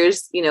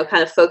 years, you know,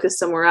 kind of focused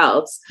somewhere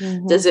else?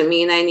 Does it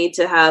mean I need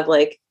to have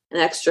like an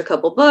extra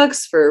couple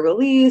books for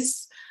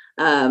release?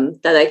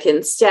 that I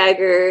can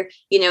stagger,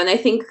 and I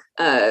think,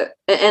 I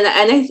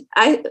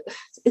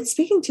it's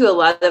speaking to a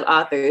lot of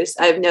authors,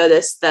 I've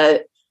noticed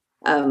that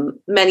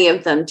many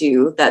of them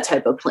do that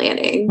type of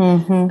planning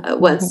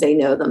once they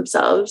know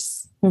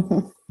themselves.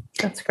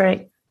 That's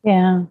great.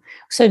 Yeah.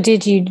 So do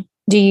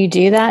you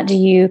do that? Do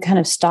you kind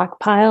of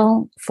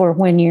stockpile for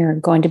when you're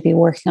going to be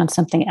working on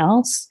something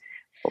else?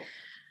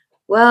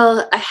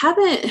 Well, I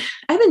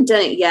haven't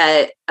done it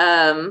yet.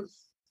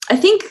 I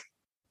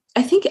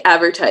think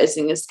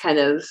advertising is kind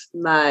of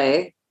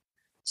my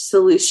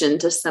solution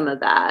to some of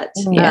that.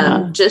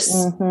 Yeah.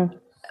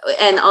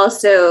 And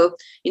also,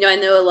 I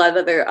know a lot of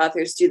other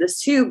authors do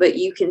this too, but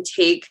you can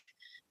take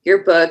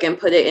your book and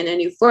put it in a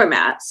new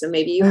format. So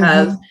maybe you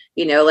have,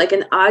 like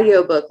an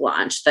audiobook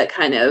launch that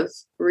kind of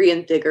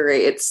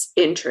reinvigorates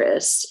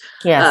interest.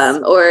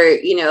 Yes. Or,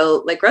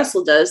 like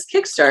Russell does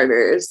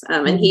Kickstarters,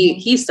 and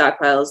he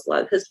stockpiles a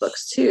lot of his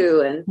books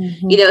too. And,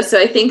 so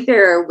I think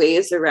there are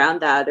ways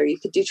around that, or you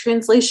could do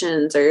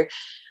translations, or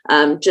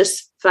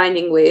just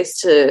finding ways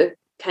to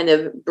kind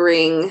of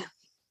bring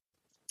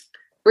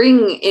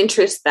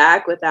interest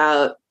back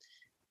without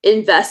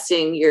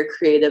investing your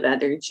creative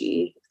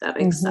energy, if that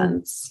makes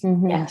sense.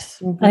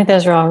 Yes. I think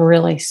those are all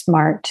really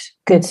smart,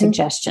 good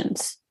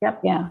suggestions. Yep.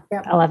 Yeah.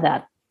 Yep. I love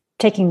that.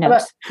 Taking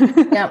notes.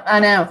 Yeah,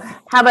 I know.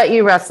 How about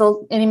you,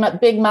 Russell? Any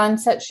big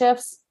mindset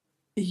shifts?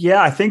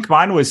 Yeah, I think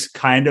mine was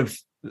kind of,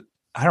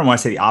 I don't want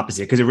to say the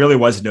opposite, because it really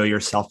was know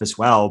yourself as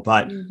well.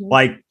 But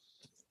like,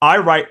 I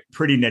write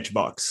pretty niche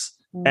books.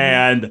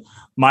 And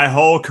my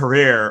whole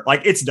career,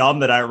 like, it's dumb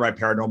that I write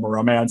paranormal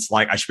romance.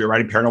 Like, I should be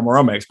writing paranormal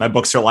romance. My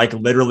books are like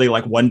literally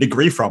like 1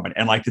 degree from it.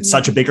 And like, it's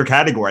such a bigger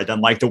category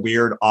than like the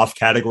weird off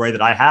category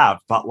that I have.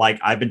 But like,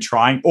 I've been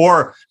trying,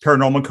 or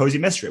paranormal cozy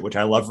mystery, which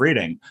I love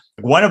reading.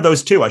 One of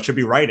those two I should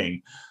be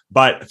writing.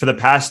 But for the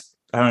past,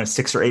 I don't know,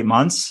 6 or 8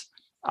 months,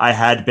 I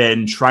had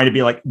been trying to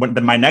be like,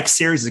 my next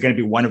series is going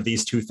to be one of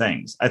these two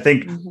things. I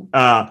think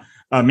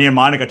me and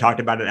Monica talked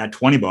about it at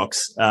 20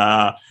 books.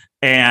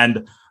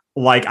 And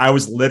like, I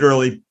was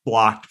literally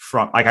blocked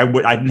from, like, I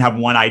didn't have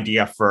one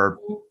idea for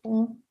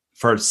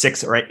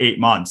 6 or 8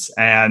 months.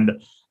 And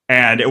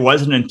it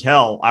wasn't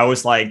until I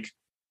was like,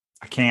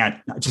 I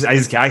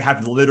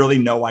have literally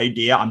no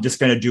idea. I'm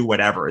just going to do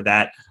whatever,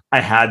 that I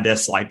had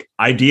this like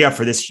idea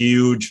for this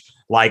huge,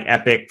 like,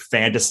 epic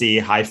fantasy,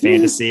 high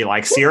fantasy,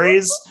 like,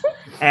 series.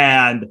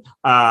 And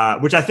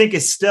which I think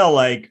is still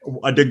like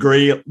a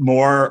degree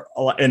more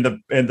in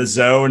the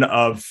zone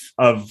of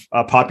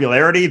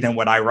popularity than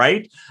what I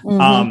write.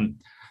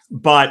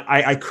 But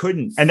I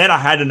couldn't. And then I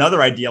had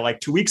another idea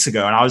like 2 weeks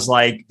ago, and I was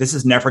like, this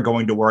is never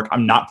going to work.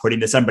 I'm not putting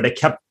this in. But it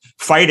kept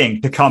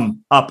fighting to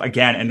come up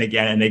again and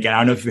again and again. I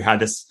don't know if you had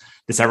this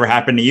ever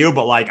happen to you,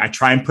 but like, I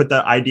try and put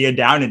the idea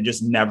down and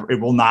just it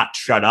will not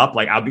shut up.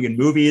 Like, I'll be in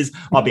movies,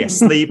 I'll be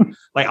asleep,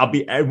 like, I'll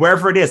be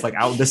wherever it is, like,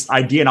 this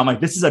idea. And I'm like,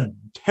 this is a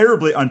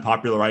terribly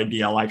unpopular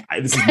idea. Like,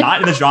 this is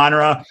not in the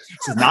genre.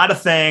 This is not a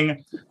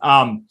thing.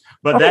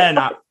 But then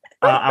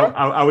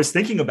I was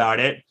thinking about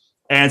it,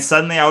 and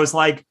suddenly I was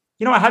like,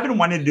 I have been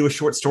wanting to do a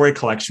short story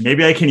collection.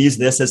 Maybe I can use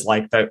this as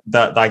like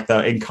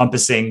the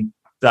encompassing,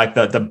 like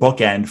the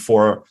bookend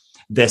for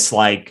this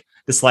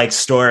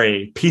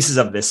story, pieces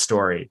of this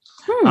story.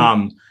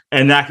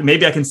 And that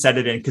maybe I can set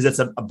it in, because it's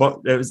a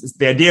book.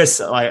 The idea is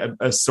like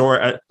a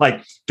story,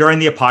 like, during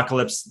the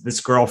apocalypse, this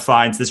girl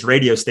finds this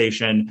radio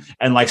station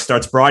and like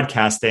starts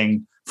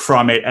broadcasting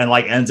from it, and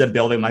like ends up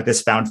building like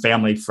this found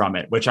family from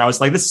it, which I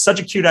was like, this is such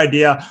a cute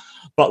idea.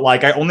 But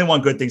like, I only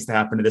want good things to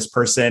happen to this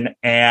person.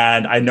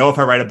 And I know if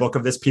I write a book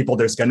of this people,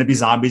 there's going to be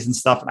zombies and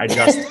stuff. And I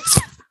just,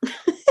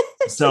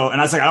 and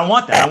I was like, I don't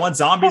want that. I don't want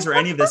zombies or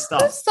any of this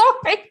stuff.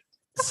 Sorry.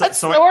 So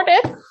it's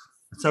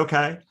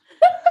okay.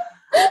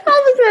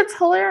 I think that's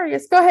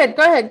hilarious. Go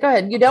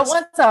ahead. You don't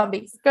want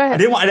zombies. Go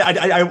ahead.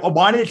 I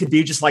wanted it to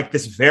be just like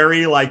this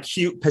very like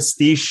cute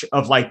pastiche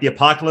of like the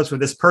apocalypse, where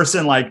this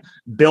person like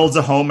builds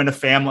a home and a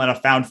family and a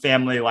found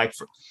family.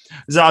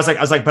 So I was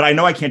like, but I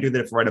know I can't do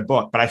that if I write a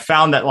book. But I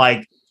found that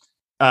like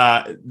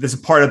there's a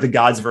part of the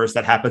God's verse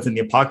that happens in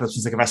the apocalypse.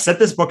 It's like, if I set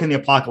this book in the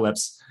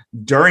apocalypse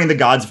during the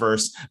God's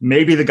verse,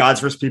 maybe the God's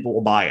verse people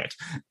will buy it,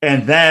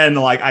 and then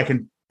like I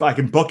can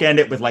bookend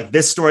it with like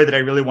this story that I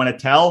really want to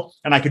tell.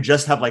 And I could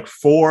just have like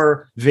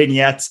 4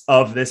 vignettes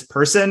of this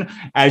person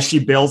as she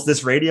builds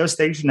this radio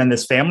station and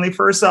this family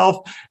for herself.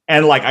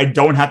 And like, I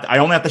only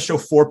have to show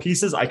 4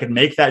 pieces. I could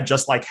make that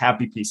just like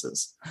happy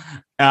pieces.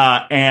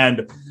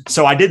 And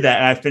so I did that,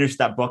 and I finished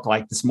that book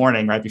like this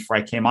morning, right before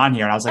I came on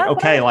here. And I was like,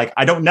 okay, like,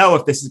 I don't know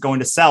if this is going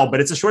to sell,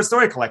 but it's a short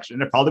story collection.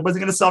 It probably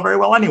wasn't going to sell very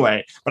well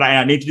anyway, but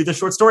I need to do the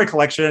short story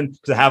collection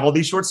because I have all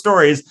these short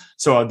stories.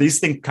 So these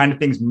kind of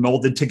things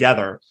molded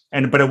together.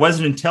 But it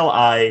wasn't until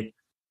I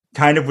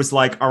kind of was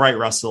like, all right,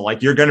 Russell,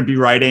 like, you're going to be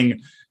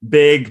writing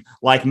big,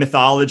 like,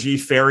 mythology,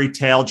 fairy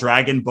tale,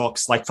 dragon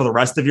books, like, for the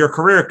rest of your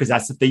career, because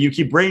that's the thing you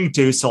keep bringing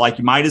to. So like,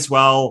 you might as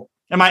well.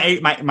 And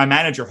my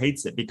manager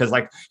hates it because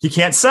like, he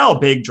can't sell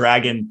big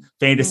dragon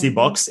fantasy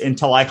books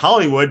into like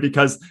Hollywood,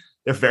 because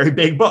they're very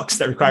big books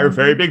that require a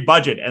very big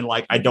budget. And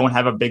like, I don't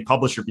have a big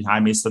publisher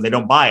behind me, so they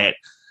don't buy it.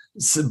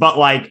 but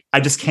like, I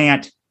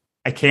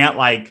can't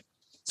like,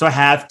 so I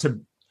have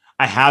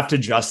to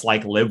just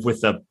like live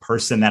with the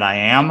person that I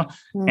am.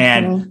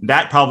 And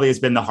that probably has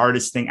been the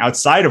hardest thing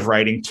outside of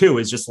writing too,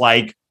 is just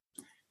like,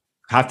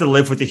 have to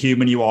live with the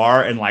human you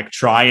are and like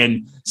try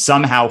and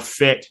somehow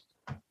fit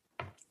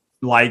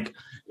like,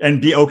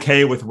 and be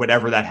okay with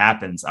whatever that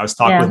happens. I was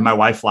talking with my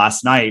wife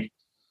last night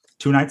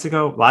or 2 nights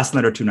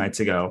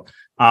ago.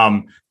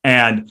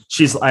 And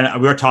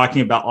we were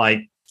talking about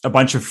like a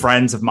bunch of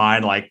friends of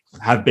mine, like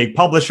have big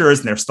publishers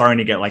and they're starting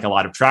to get like a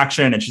lot of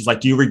traction. And she's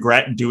like, do you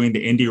regret doing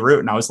the indie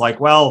route? And I was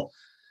like, well,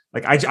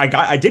 like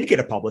I did get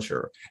a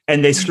publisher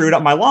and they screwed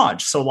up my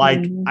launch. So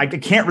like, I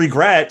can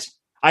regret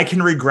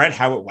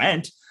how it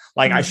went.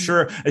 Like I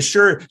sure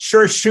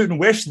shoot and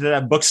wish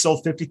that book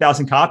sold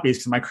 50,000 copies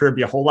because my career would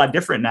be a whole lot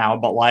different now,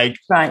 but like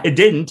it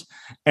didn't.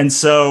 And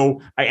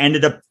so I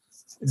ended up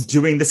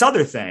doing this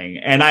other thing.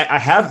 And I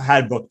have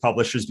had book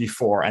publishers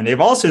before and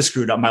they've also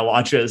screwed up my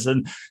launches.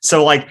 And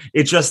so like,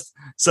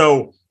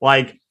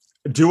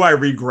 do I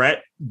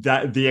regret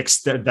that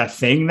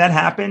thing that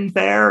happened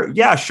there?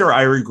 Yeah, sure.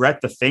 I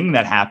regret the thing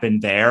that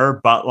happened there,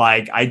 but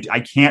like,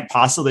 I can't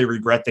possibly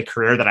regret the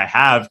career that I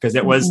have because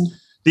it was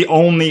the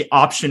only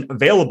option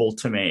available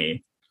to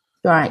me.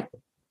 Right.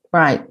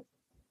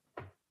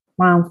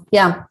 Wow.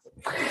 Yeah.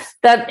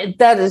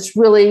 That is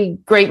really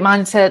great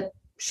mindset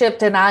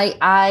shift. And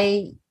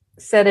I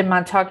said in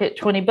my talk at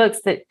 20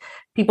 Books that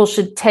people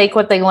should take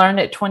what they learned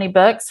at 20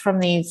 Books from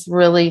these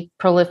really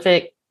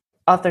prolific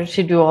authors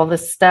who do all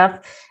this stuff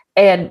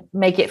and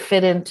make it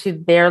fit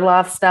into their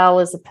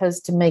lifestyle as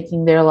opposed to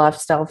making their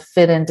lifestyle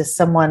fit into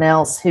someone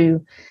else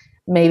who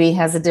maybe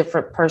has a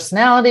different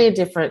personality, a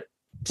different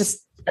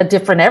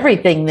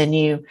everything than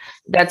you.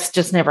 That's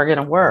just never going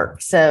to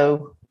work.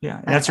 So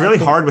yeah, that's really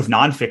hard with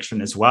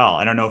nonfiction as well.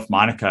 I don't know if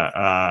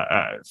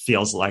Monica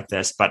feels like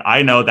this, but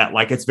I know that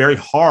like it's very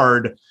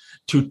hard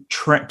to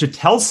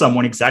tell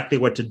someone exactly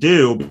what to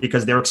do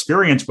because their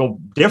experience will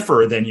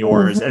differ than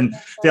yours. And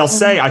they'll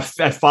say, I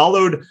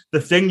followed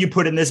the thing you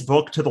put in this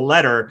book to the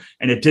letter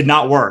and it did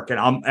not work.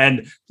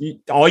 And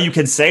all you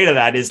can say to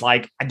that is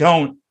like,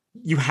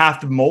 you have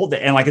to mold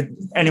it. And like,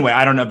 anyway,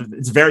 I don't know.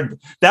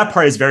 That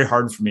part is very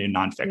hard for me in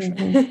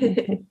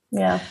nonfiction.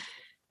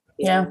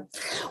 Yeah.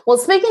 Well,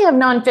 speaking of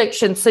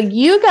nonfiction, so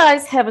you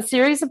guys have a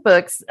series of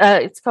books.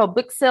 It's called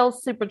Book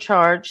Sales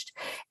Supercharged.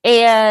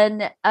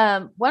 And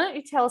why don't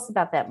you tell us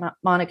about that,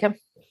 Monica?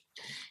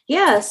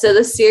 Yeah. So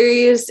the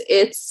series,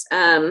 it's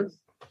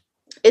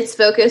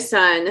focused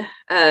on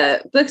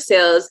book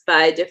sales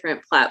by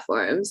different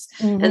platforms.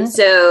 And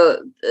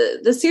so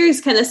the series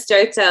kind of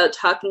starts out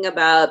talking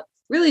about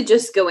really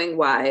just going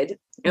wide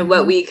and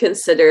what we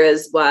consider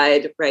as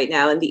wide right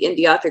now in the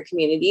indie author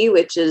community,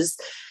 which is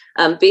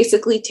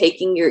basically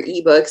taking your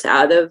ebooks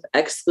out of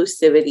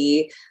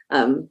exclusivity,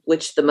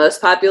 which the most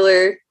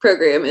popular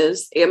program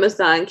is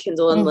Amazon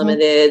Kindle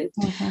Unlimited,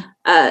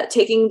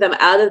 taking them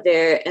out of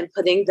there and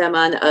putting them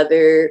on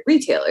other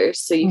retailers.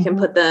 So you can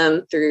put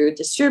them through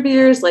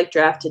distributors like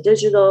Draft to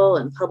Digital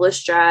and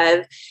Publish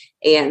Drive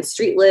and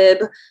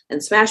StreetLib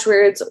and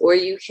Smashwords, or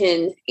you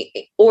can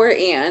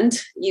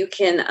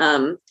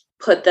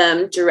put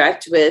them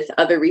direct with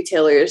other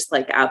retailers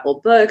like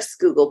Apple Books,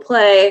 Google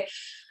Play,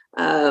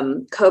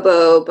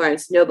 Kobo,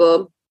 Barnes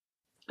Noble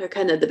are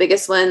kind of the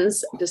biggest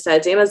ones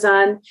besides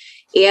Amazon.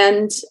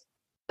 And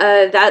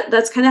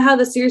that's kind of how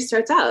the series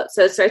starts out.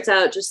 So it starts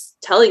out just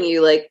telling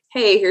you like,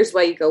 hey, here's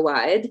why you go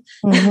wide.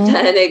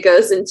 And it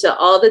goes into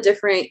all the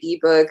different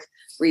ebook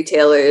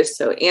retailers,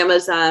 so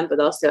Amazon, but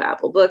also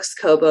Apple Books,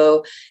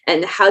 Kobo,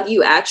 and how do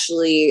you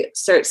actually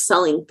start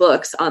selling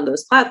books on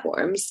those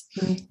platforms?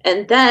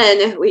 And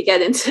then we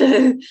get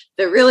into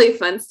the really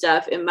fun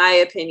stuff, in my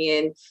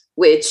opinion,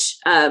 which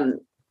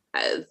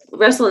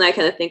Russell and I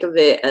kind of think of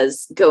it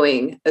as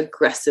going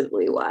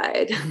aggressively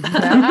wide, or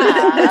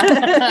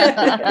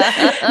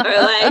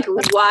like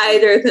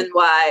wider than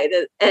wide.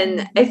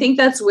 And I think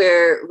that's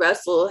where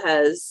Russell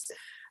has,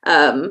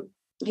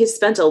 he's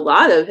spent a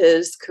lot of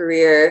his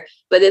career,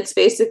 but it's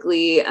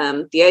basically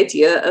the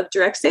idea of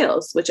direct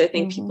sales, which I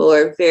think people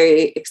are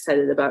very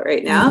excited about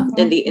right now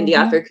in the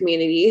indie author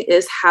community,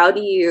 is how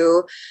do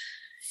you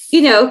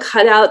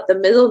cut out the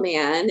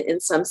middleman in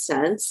some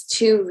sense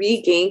to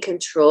regain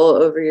control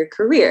over your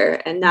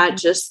career and not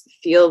just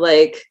feel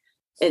like,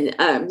 and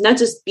not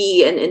just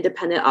be an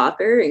independent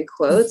author in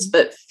quotes,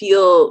 but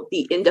feel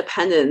the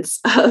independence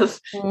of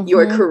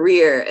your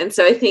career. And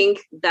so I think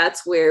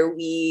that's where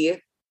we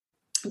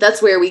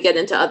get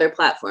into other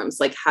platforms.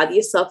 Like, how do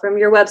you sell from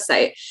your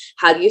website?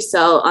 How do you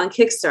sell on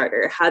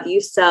Kickstarter? How do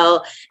you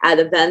sell at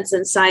events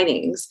and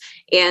signings?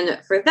 And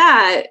for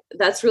that,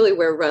 that's really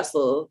where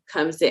Russell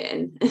comes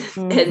in.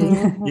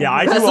 And yeah,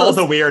 I do all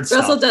the weird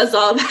stuff. Russell does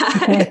all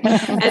that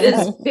and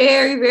is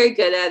very, very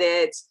good at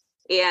it.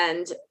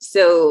 And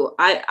so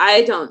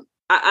I'm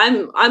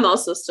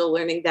also still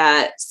learning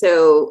that.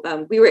 So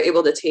we were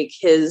able to take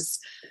his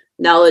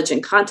knowledge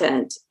and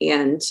content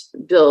and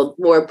build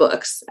more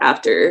books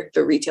after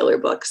the retailer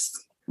books.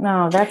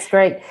 No, that's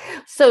great.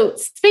 So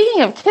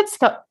speaking of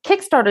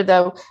Kickstarter,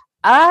 though,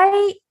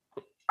 I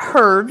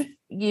heard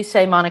you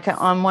say, Monica,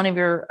 on one of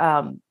your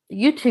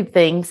YouTube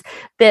things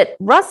that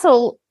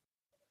Russell,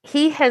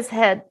 he's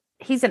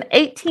an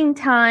 18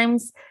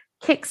 times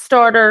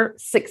Kickstarter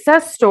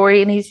success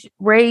story, and he's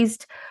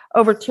raised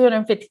over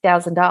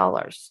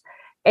 $250,000.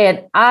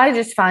 And I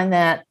just find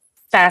that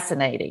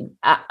fascinating.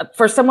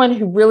 For someone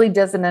who really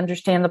doesn't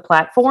understand the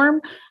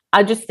platform,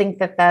 I just think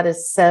that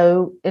is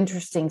so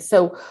interesting.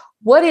 So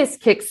what is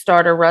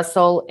Kickstarter,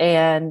 Russell,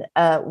 and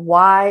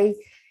why?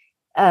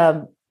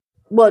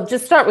 Well,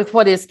 just start with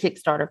what is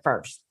Kickstarter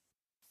first.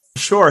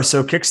 Sure.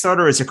 So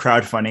Kickstarter is a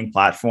crowdfunding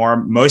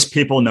platform. Most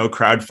people know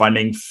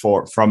crowdfunding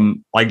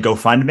from like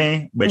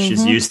GoFundMe, which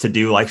is used to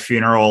do like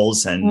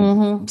funerals and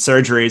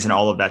surgeries and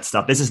all of that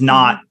stuff. This is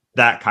not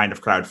that kind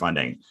of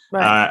crowdfunding.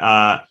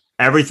 Right.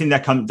 Everything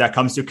that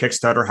comes to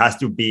Kickstarter has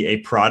to be a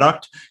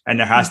product, and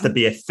there has to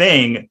be a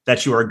thing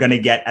that you are going to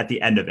get at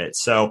the end of it.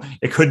 So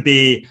it could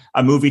be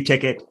a movie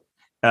ticket.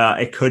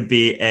 It could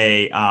be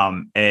a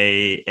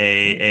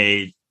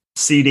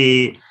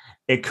CD.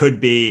 It could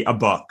be a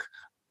book.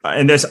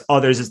 And there's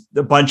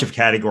a bunch of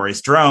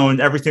categories.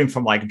 Drones, everything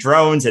from like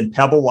drones and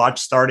Pebble Watch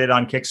started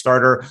on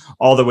Kickstarter,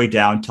 all the way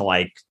down to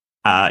like,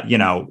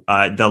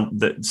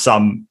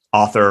 some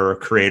author or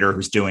creator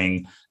who's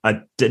doing a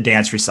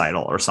dance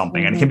recital or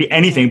something. And it can be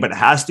anything, but it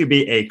has to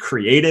be a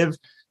creative,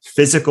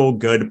 physical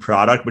good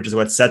product, which is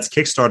what sets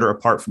Kickstarter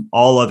apart from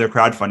all other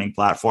crowdfunding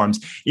platforms,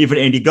 even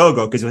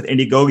Indiegogo, because with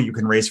Indiegogo, you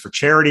can raise for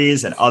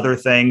charities and other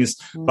things.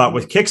 But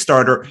with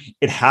Kickstarter,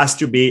 it has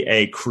to be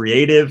a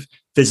creative,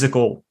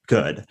 physical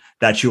good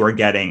that you are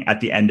getting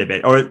at the end of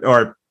it,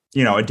 or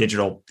a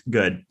digital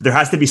good. There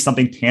has to be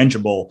something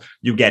tangible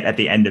you get at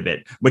the end of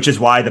it, which is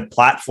why the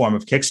platform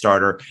of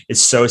Kickstarter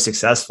is so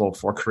successful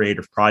for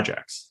creative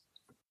projects.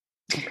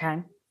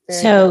 Okay.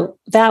 So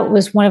that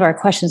was one of our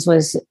questions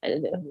was,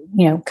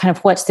 kind of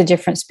what's the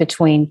difference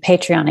between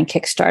Patreon and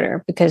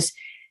Kickstarter? Because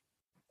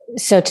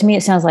so to me,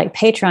 it sounds like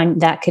Patreon,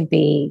 that could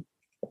be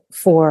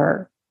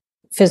for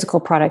physical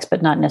products,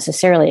 but not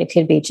necessarily. It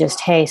could be just,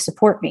 hey,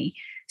 support me.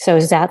 So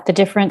is that the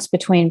difference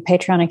between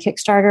Patreon and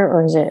Kickstarter,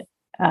 or is it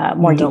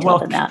more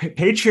detailed than that?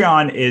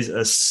 Patreon is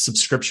a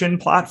subscription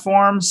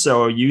platform.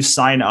 So you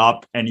sign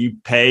up and you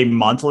pay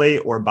monthly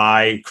or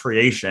by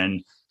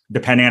creation,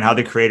 depending on how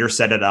the creator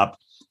set it up,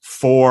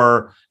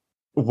 for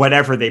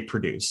whatever they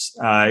produce.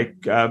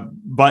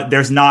 But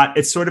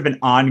it's sort of an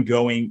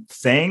ongoing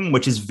thing,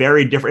 which is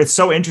very different. It's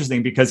so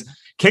interesting because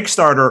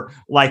Kickstarter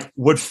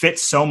would fit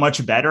so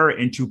much better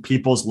into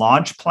people's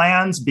launch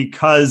plans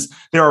because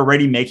they're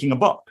already making a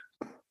book.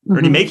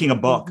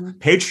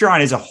 Patreon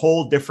is a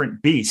whole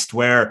different beast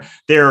where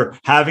they're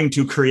having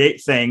to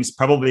create things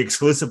probably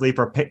exclusively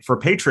for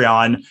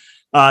Patreon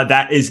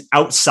that is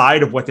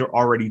outside of what they're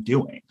already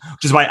doing,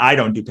 which is why I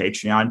don't do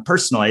Patreon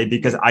personally,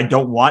 because I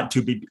don't want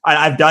to be,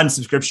 I've done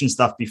subscription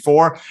stuff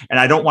before, and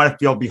I don't want to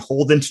feel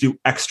beholden to do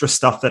extra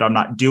stuff that I'm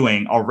not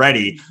doing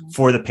already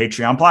for the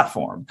Patreon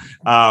platform.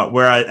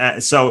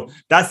 So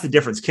that's the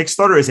difference.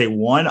 Kickstarter is a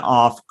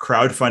one-off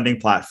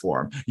crowdfunding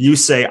platform. You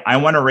say, I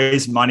want to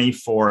raise money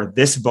for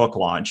this book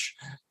launch,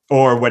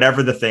 or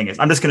whatever the thing is.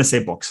 I'm just going to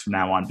say books from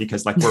now on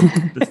because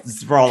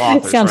we're all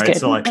authors, right?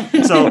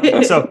 Good.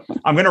 So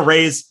I'm going to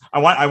raise. I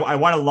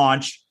want to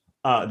launch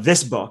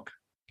this book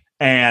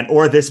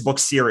or this book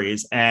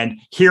series, and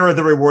here are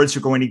the rewards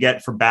you're going to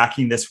get for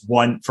buying this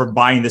one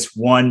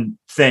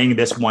thing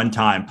this one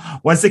time.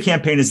 Once the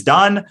campaign is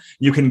done,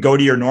 you can go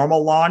to your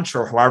normal launch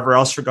or however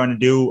else you're going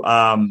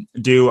to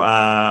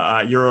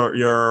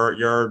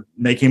you're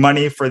making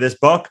money for this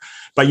book.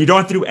 But you don't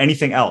have to do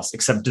anything else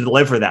except to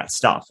deliver that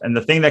stuff. And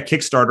the thing that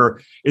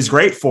Kickstarter is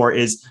great for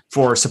is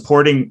for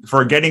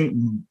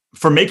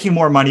making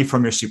more money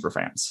from your super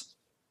fans.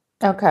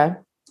 Okay.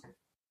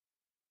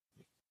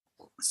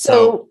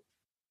 So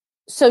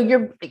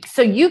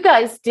you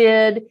guys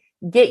did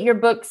get your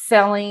book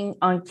selling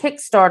on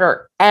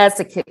Kickstarter as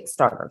a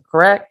Kickstarter,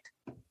 correct?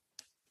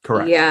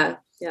 Correct.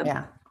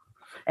 Yeah.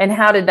 And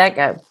how did that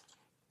go?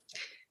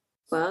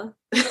 Well,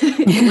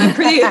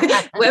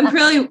 it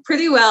went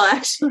pretty well,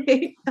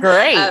 actually.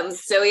 Great.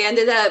 So we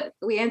ended up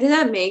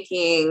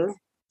making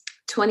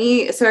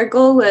 20. So our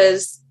goal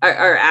was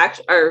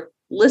our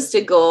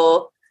listed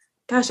goal.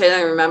 Gosh, I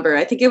don't remember.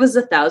 I think it was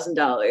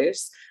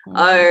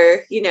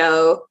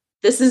 $1,000.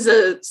 This is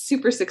a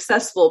super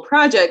successful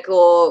project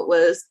goal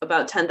was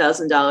about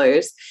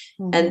 $10,000.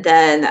 And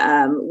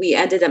then we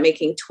ended up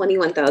making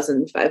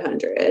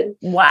 21,500.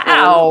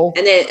 Wow.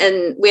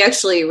 And we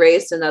actually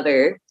raised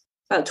another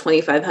about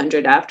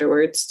 2,500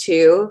 afterwards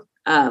too,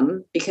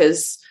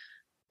 because,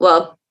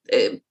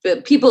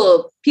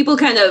 people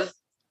kind of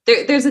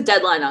there's a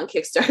deadline on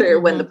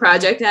Kickstarter when the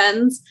project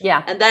ends.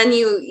 Yeah, and then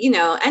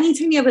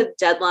anytime you have a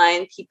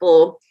deadline,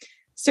 people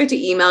start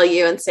to email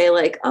you and say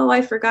like, "Oh,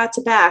 I forgot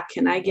to back.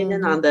 Can I get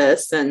in on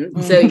this?"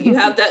 And so you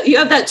have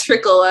that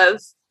trickle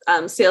of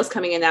sales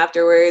coming in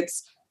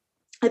afterwards.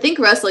 I think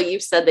Russell,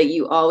 you've said that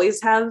you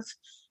always have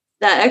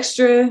that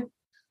extra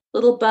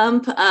little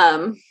bump.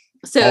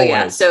 So Always.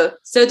 yeah, so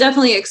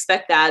definitely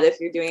expect that if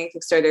you're doing a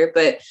Kickstarter.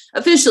 But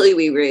officially,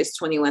 we raised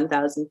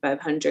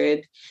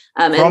 21,500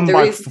 from and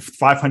like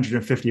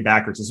 550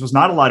 backers. This was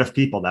not a lot of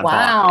people that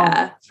bought.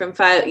 Yeah, from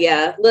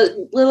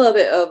little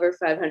bit over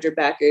 500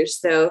 backers.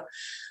 So,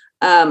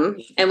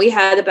 and we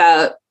had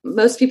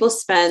most people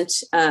spent,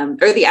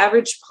 or the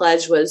average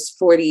pledge was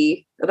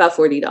about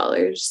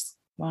 $40.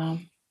 Wow.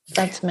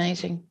 That's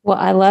amazing. Well,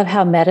 I love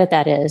how meta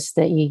that is,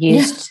 that you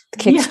used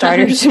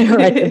Kickstarter to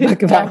write the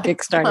book about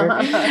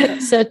Kickstarter.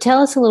 So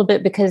tell us a little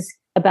bit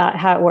about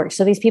how it works.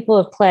 So these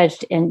people have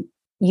pledged and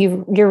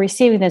you're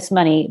receiving this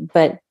money,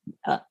 but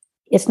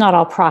it's not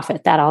all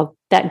profit.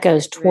 That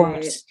goes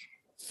towards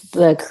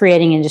the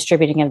creating and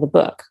distributing of the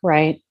book,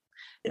 right?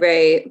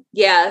 Right.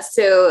 Yeah.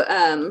 So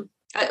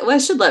I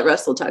should let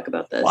Russell talk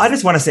about this. Well, I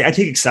just want to say I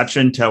take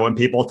exception to when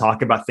people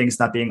talk about things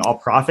not being all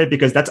profit,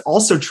 because that's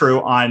also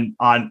true on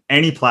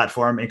any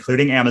platform,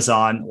 including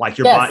Amazon. Like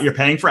you're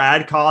paying for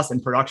ad costs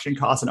and production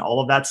costs and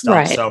all of that stuff.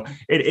 Right. So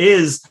it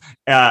is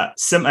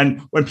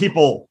and when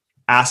people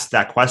ask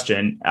that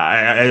question,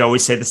 I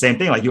always say the same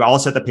thing. Like you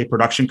also have to pay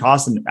production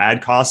costs and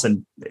ad costs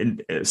and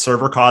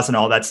server costs and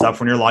all that stuff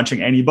when you're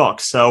launching any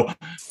book. So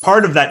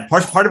part of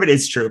it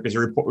is true because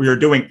you're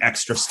doing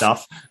extra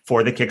stuff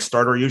for the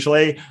Kickstarter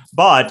usually,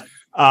 but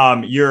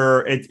and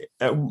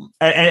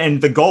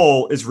the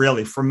goal is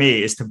really for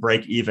me is to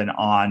break even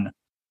on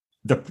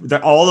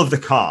all of the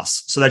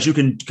costs so that you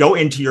can go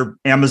into your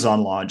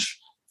Amazon launch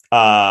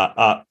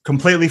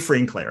completely free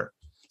and clear.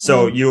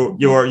 So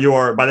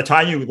you're by the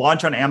time you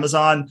launch on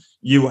Amazon,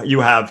 you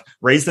have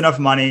raised enough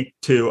money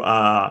to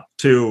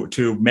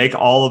make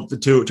all of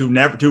to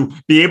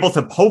be able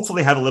to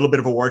hopefully have a little bit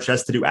of a war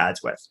chest to do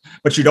ads with,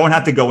 but you don't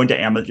have to go into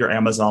your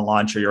Amazon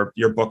launch or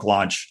your book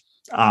launch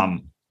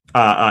in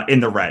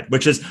the red,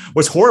 which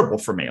was horrible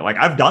for me. Like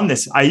I've done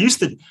this. I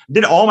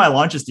did all my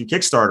launches through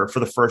Kickstarter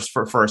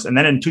for first, and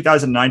then in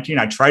 2019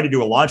 I tried to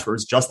do a launch where it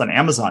was just on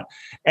Amazon,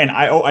 and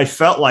I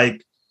felt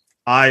like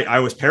I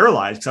was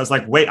paralyzed because I was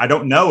like, wait, I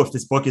don't know if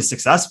this book is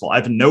successful. I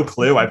have no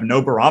clue. I have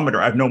no barometer.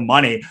 I have no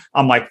money.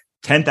 I'm like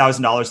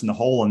 $10,000 in the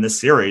hole in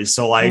this series.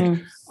 So like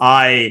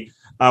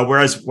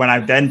whereas when I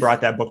then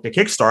brought that book to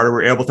Kickstarter, we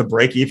were able to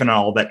break even on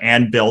all of that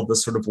and build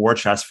this sort of war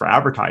chest for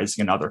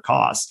advertising and other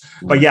costs.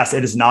 But yes,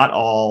 it is not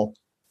all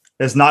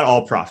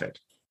profit.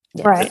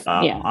 Right.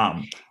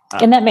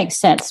 And that makes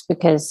sense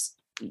because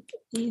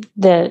you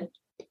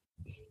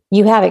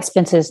have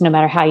expenses no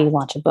matter how you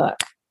launch a book.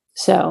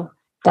 So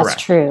that's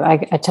correct. True. I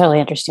totally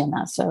understand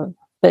that. So,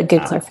 but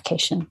good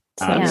clarification.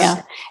 So,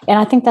 yeah. And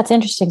I think that's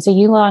interesting. So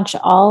you launch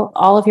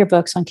all of your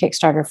books on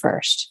Kickstarter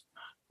first.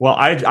 Well,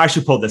 I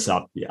actually pulled this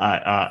up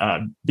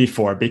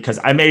before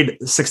because I made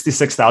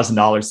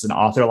 $66,000 as an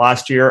author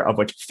last year, of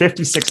which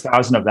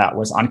 $56,000 of that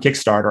was on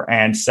Kickstarter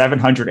and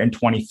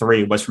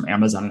 $723 was from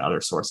Amazon and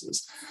other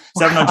sources.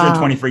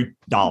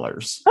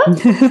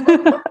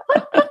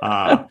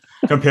 $723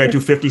 compared to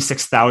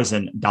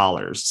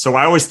 $56,000. So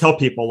I always tell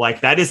people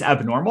like that is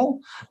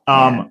abnormal.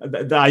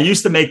 I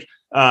used to make.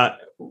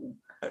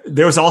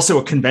 There was also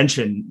a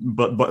convention,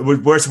 but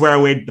where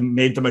I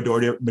made the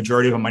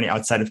majority of my money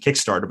outside of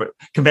Kickstarter. But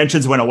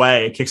conventions went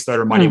away,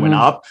 Kickstarter money went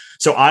up.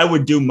 So I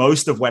would do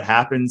most of what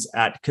happens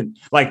at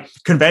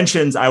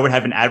conventions. I would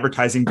have an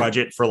advertising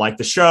budget for like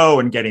the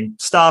show and getting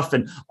stuff,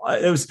 and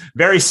it was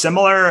very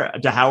similar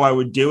to how I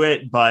would do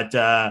it. But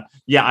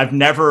I've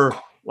never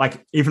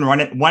even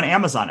run one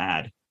Amazon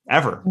ad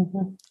ever,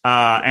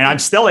 and I'm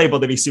still able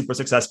to be super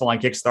successful on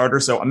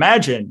Kickstarter. So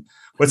imagine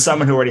what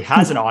someone who already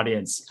has an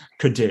audience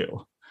could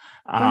do.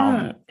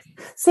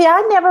 See,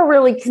 I never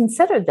really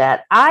considered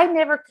that. I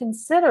never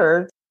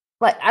considered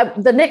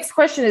the next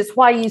question is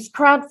why use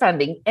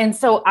crowdfunding? And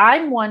so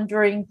I'm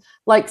wondering,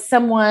 like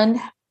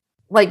someone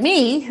like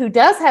me who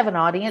does have an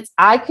audience,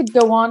 I could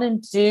go on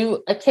and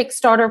do a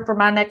Kickstarter for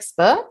my next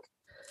book.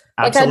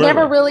 Absolutely. I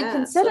never really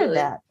considered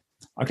that.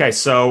 Okay,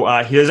 so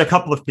here's a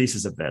couple of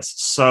pieces of this.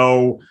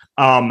 So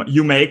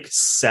you make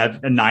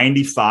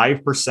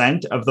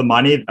 95% of the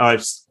money.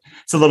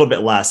 It's a little bit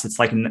less. It's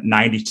like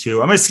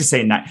 92. I'm just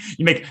going to say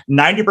you make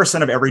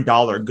 90% of every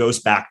dollar goes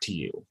back to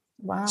you.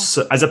 Wow.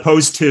 So as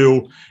opposed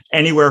to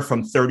anywhere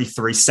from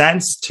 33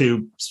 cents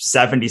to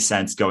 70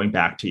 cents going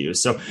back to you.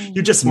 So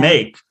you just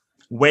make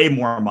way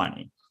more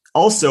money.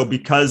 Also,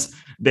 because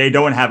they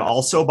don't have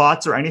also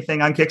bots or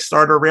anything on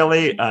Kickstarter,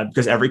 really,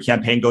 because every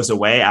campaign goes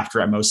away after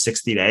at most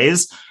 60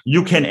 days.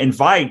 You can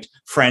invite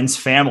friends,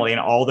 family,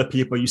 and all the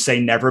people you say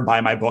never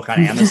buy my book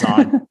on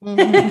Amazon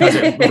because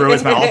it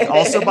ruins my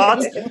also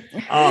bots,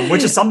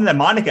 which is something that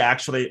Monica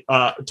actually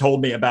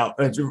told me about,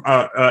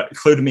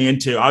 clued me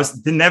into. I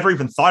never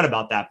even thought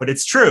about that, but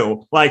it's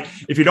true. Like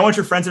if you don't want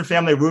your friends and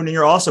family ruining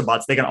your also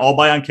bots, they can all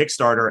buy on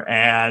Kickstarter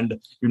and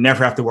you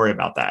never have to worry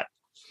about that.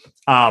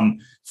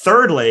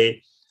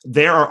 Thirdly,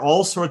 there are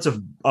all sorts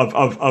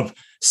of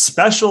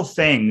special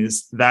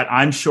things that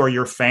I'm sure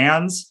your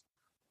fans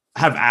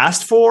have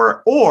asked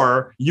for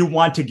or you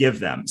want to give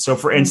them. So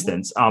for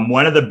instance,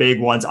 one of the big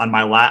ones on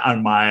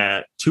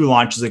my 2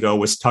 launches ago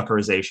was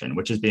Tuckerization,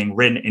 which is being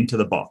written into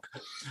the book.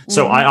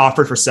 So I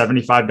offered for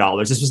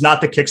 $75. This was not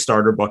the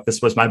Kickstarter book.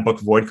 This was my book,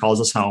 Void Calls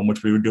Us Home,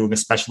 which we were doing a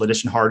special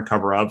edition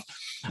hardcover of.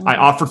 I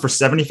offered for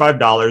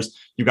 $75.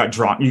 You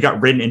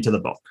got written into the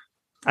book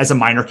as a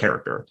minor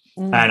character.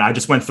 And I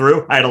just went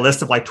through, I had a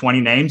list of like 20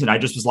 names and I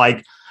just was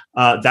like,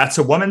 that's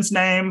a woman's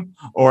name,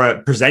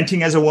 or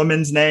presenting as a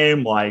woman's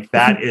name. Like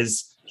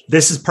this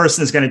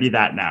person is going to be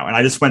that now. And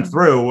I just went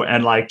through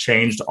and like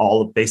changed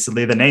all of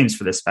basically the names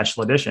for this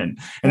special edition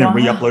and then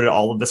re-uploaded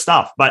all of the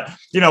stuff. But,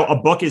 a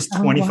book is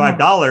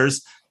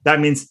 $25.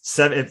 That means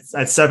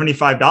at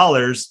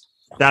 $75,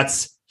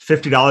 that's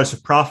 $50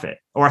 of profit.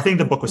 Or I think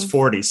the book was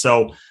 $40.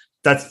 So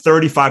that's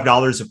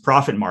 $35 of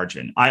profit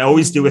margin. I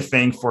always do a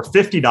thing for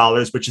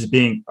 $50, which is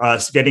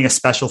getting a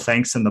special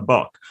thanks in the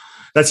book.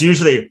 That's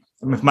usually,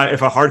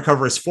 if a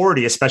hardcover is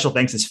 $40, a special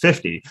thanks is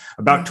 $50.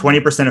 About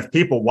 20% of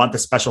people want the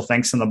special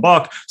thanks in the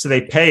book, so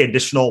they pay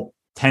additional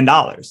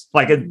 $10.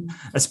 Like a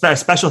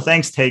special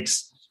thanks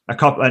takes a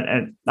couple,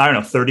 and I don't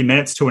know, 30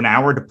 minutes to an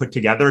hour to put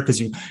together,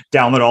 because you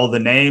download all the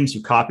names,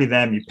 you copy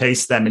them, you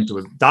paste them into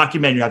a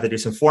document, you have to do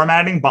some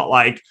formatting, but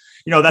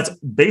that's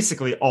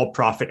basically all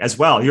profit as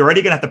well. You're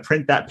already going to have to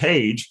print that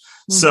page,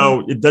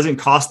 so it doesn't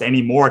cost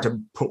any more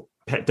to put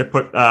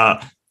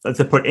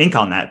ink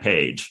on that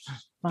page.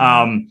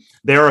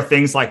 There are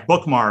things like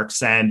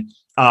bookmarks and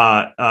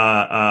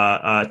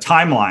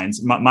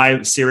timelines.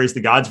 My series,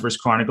 The Godsverse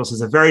Chronicles, has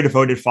a very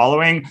devoted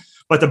following,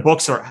 but the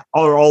books are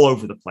all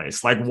over the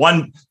place.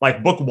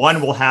 Book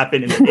 1 will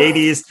happen in the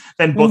 80s,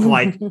 then book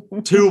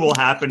 2 will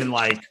happen in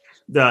the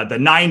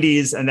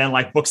 90s, and then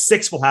book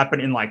 6 will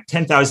happen in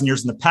 10,000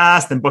 years in the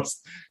past, and book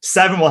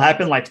 7 will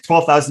happen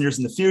 12,000 years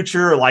in the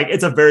future.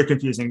 It's a very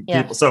confusing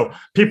people. So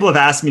people have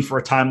asked me for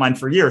a timeline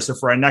for years. So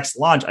for our next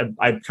launch,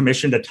 I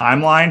commissioned a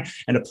timeline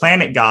and a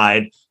planet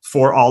guide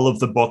for all of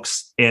the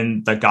books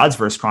in the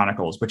Godsverse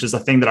Chronicles, which is a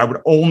thing that I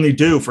would only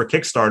do for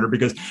Kickstarter,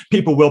 because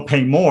people will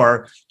pay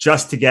more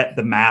just to get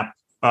the map.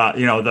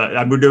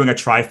 We're doing a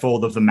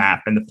trifold of the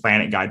map and the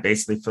planet guide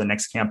basically for the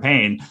next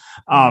campaign.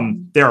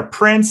 There are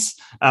prints.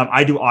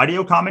 I do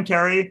audio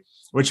commentary,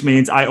 which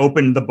means I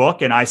open the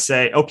book and I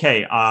say,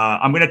 okay,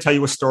 I'm going to tell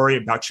you a story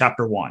about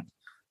chapter 1,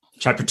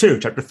 chapter 2,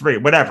 chapter 3,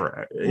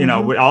 whatever,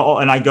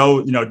 and I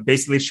go,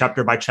 basically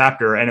chapter by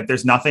chapter. And if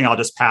there's nothing, I'll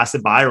just pass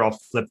it by, or I'll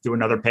flip through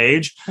another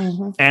page.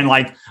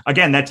 And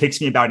again, that takes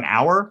me about an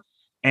hour,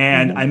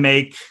 and I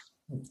make,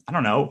 I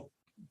don't know,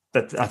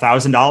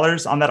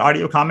 $1,000 on that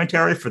audio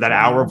commentary for that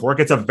hour of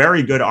work. It's a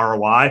very good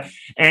ROI.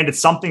 And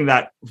it's something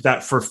that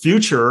for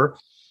future,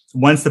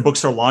 once the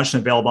books are launched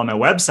and available on my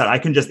website, I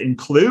can just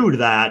include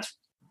that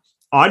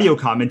audio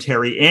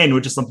commentary in,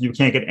 which is something you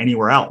can't get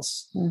anywhere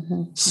else.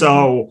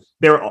 So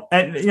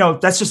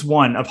that's just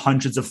one of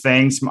hundreds of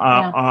things.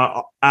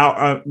 My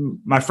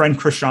friend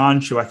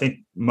Krishan, who I think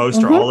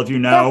most or all of you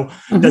know,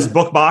 does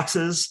book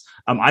boxes.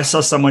 I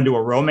saw someone do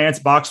a romance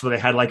box where they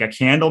had a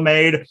candle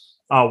made.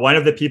 One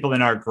of the people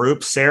in our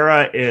group,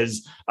 Sarah,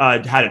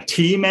 had a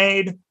tea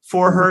made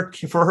for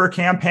her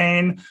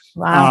campaign.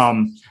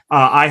 Wow.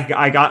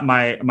 I got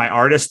my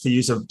artist to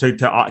use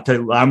to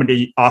allow me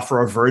to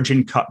offer a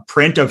virgin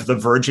print of the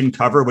virgin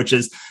cover, which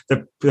is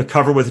the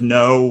cover with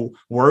no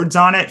words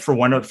on it for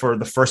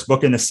the first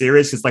book in the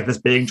series. It's this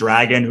big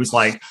dragon who's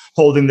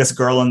holding this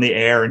girl in the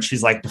air, and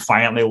she's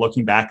defiantly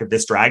looking back at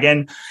this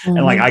dragon. And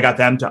I got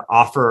them to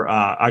offer,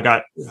 I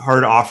got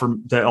her to offer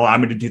to allow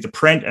me to do the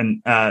print.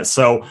 And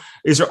so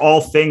these are all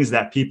things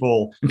that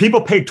people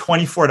paid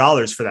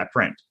 $24 for that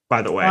print.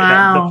 By the way,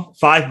 the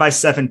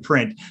 5x7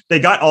 print, they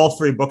got all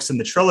 3 books in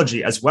the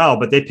trilogy as well,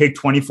 but they paid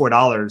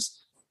 $24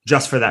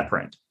 just for that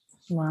print.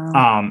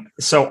 Wow.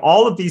 So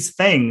all of these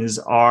things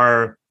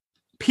are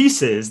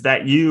pieces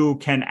that you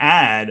can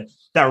add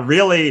that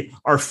really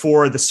are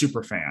for the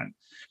super fan.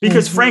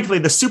 Because frankly,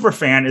 the super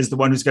fan is the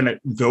one who's going to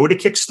go to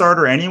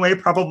Kickstarter anyway,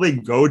 probably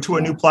go to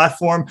a new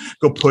platform,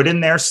 go put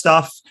in their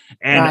stuff.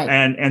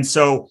 And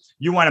so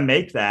you want to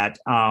make that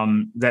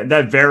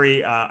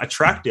very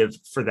attractive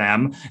for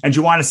them. And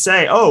you want to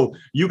say, oh,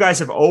 you guys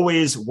have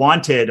always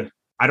wanted,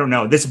 I don't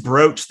know, this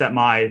brooch that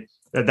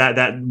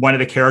that one of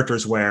the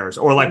characters wears,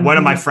 or one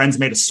of my friends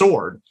made a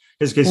sword.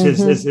 It was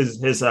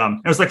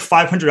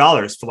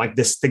 $500 for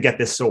this to get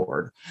this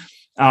sword.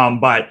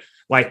 But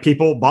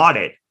people bought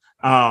it.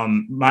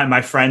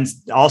 My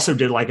friends also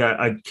did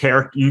a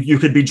character. You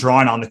could be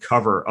drawn on the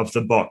cover of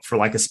the book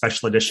for a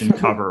special edition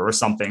cover or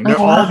something. There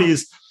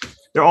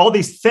are all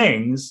these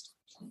things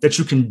that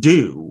you can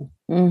do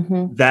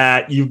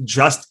that you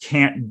just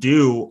can't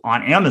do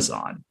on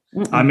Amazon.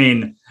 I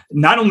mean,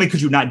 not only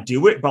could you not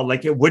do it,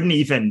 but it wouldn't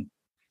even,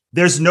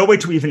 there's no way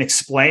to even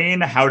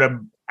explain how to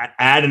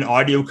add an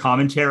audio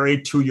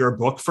commentary to your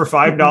book for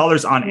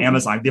 $5 on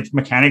Amazon. The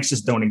mechanics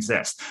just don't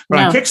exist. But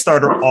on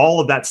Kickstarter,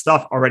 all of that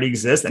stuff already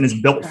exists and is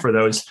built for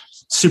those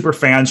super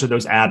fans or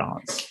those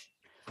add-ons.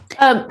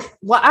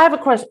 Well, I have a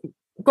question.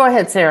 Go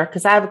ahead, Sarah,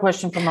 because I have a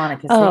question for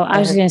Monica. I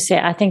was going to say,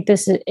 I think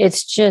this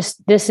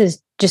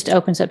just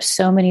opens up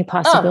so many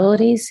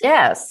possibilities.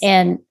 Yes.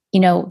 And,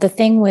 the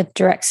thing with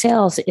direct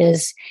sales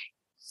is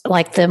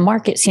like the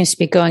market seems to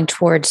be going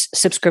towards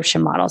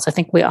subscription models. I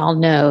think we all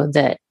know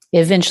that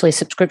eventually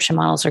subscription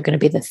models are going to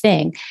be the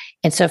thing.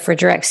 And so for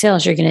direct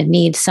sales, you're going to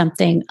need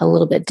something a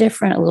little bit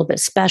different, a little bit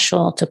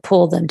special to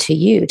pull them to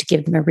you, to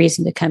give them a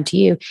reason to come to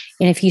you.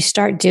 And if you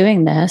start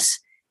doing this,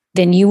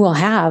 then you will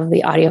have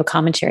the audio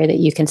commentary that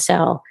you can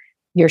sell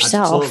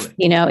yourself,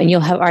 Absolutely. And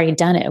you'll have already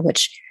done it,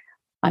 which,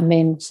 I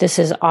mean, this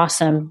is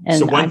awesome. And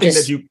so one I'm thing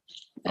just that you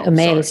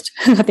amazed.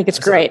 I think it's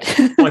great.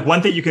 Like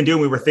one thing you can do,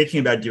 and we were thinking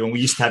about doing, we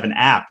used to have an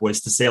app,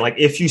 was to say, like,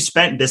 if you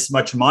spent this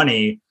much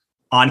money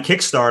on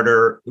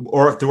Kickstarter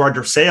or through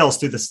our sales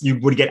through this, you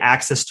would get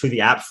access to the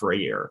app for a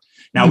year.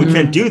 Now we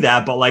can't do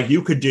that, but like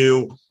you could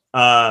do,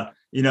 a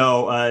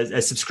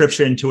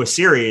subscription to a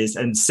series,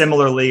 and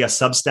similarly a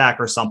Substack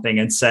or something,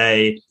 and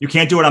say, you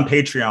can't do it on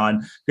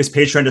Patreon because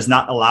Patreon does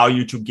not allow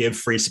you to give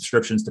free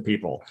subscriptions to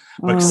people,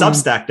 but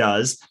Substack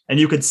does. And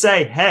you could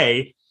say,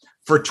 hey,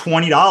 for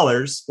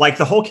 $20, like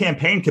the whole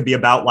campaign could be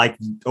about like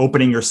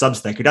opening your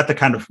Substack. You'd have to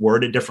kind of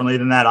word it differently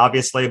than that,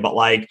 obviously, but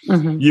like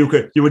you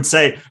would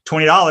say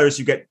 $20,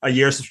 you get a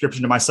year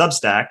subscription to my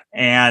Substack.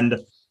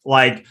 And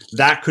like,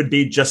 that could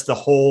be just the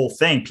whole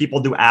thing. People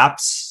do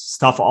apps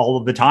stuff all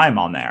of the time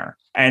on there.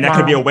 And that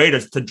could be a way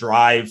to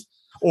drive,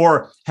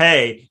 or,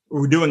 hey,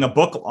 we're doing a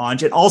book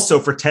launch. And also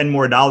for $10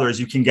 more,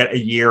 you can get a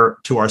year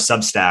to our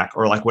Substack,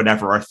 or like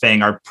whatever our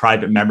thing, our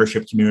private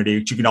membership community,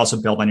 which you can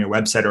also build on your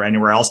website or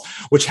anywhere else,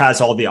 which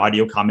has all the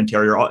audio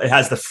commentary, or it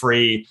has the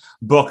free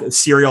book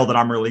serial that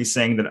I'm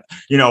releasing that,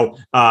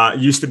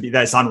 used to be,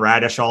 that's on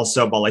Radish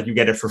also, but like you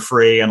get it for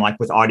free, and like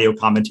with audio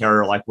commentary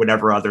or like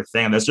whatever other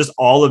thing. And there's just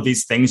all of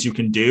these things you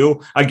can do.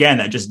 Again,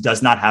 that just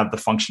does not have the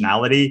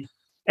functionality.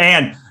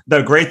 And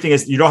the great thing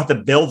is you don't have to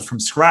build from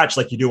scratch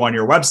like you do on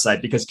your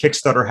website, because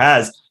Kickstarter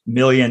has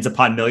millions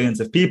upon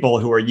millions of people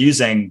who are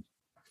using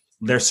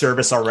their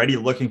service already,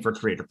 looking for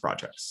creative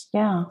projects.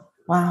 Yeah.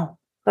 Wow.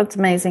 That's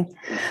amazing.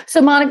 So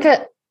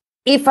Monica,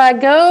 if I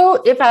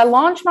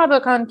launch my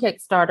book on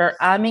Kickstarter,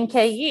 I'm in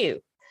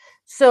KU.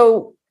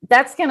 So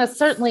that's going to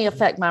certainly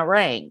affect my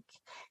rank.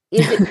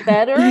 Is it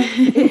better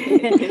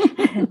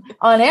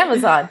on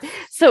Amazon?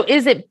 So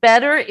is it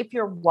better if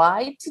you're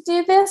wide to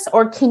do this,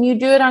 or can you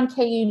do it on KU,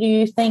 do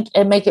you think,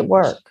 and make it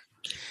work?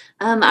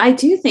 I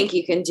do think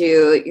you can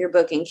do your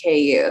book in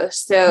KU.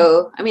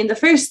 So, I mean, the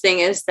first thing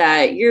is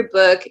that your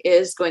book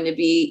is going to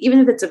be, even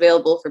if it's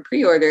available for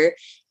pre-order,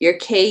 your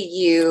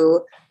KU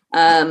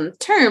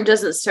term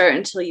doesn't start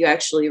until you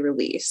actually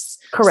release.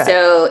 Correct.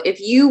 So if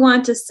you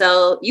want to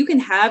sell, you can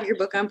have your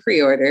book on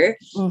pre-order.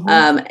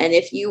 And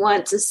if you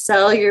want to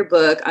sell your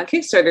book on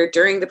Kickstarter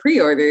during the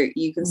pre-order,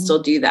 you can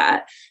still do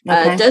that.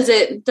 Okay.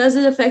 Does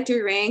it affect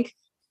your rank?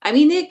 I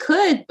mean, it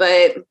could,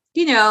 but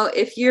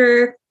if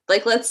you're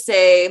like, let's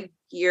say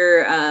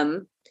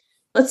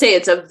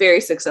it's a very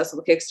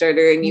successful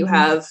Kickstarter and you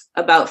have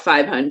about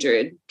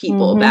 500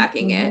 people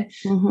backing it.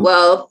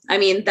 Well, I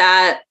mean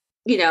that,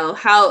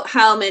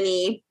 how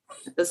many,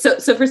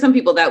 so for some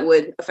people that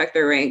would affect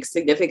their rank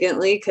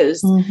significantly,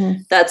 because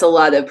that's a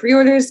lot of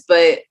pre-orders.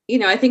 But,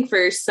 I think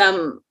for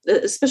some,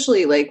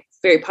 especially like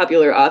very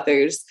popular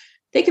authors,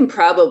 they can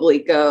probably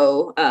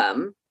go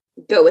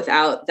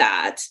without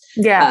that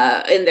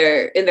in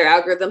their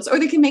algorithms, or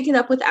they can make it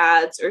up with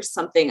ads or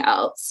something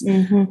else.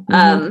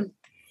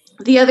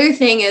 The other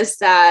thing is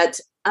that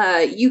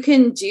you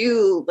can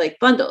do like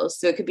bundles.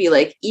 So it could be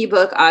like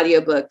ebook,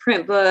 audiobook,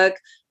 print book,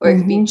 or it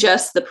could be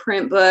just the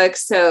print book.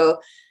 So,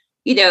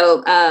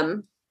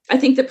 I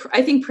think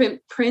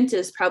print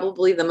is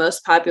probably the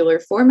most popular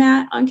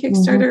format on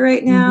Kickstarter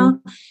right now.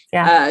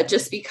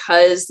 Just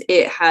because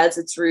it has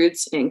its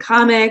roots in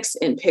comics,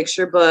 in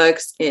picture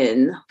books,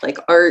 in like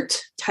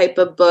art type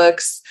of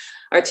books,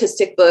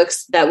 artistic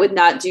books that would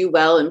not do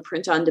well in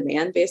print on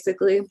demand,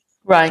 basically.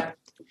 Right.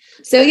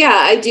 So yeah,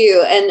 I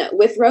do. And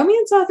with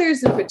romance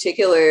authors in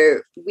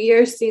particular, we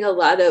are seeing a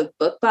lot of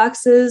book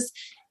boxes.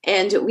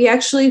 And we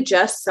actually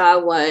just saw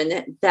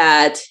one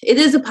that, it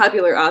is a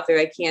popular author.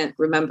 I can't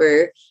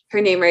remember her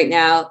name right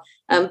now.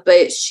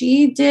 But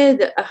she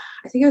did, I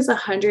think it was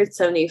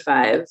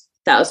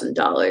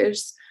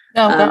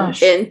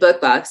 $175,000 in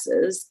book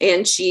boxes.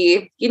 And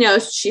she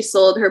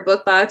sold her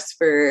book box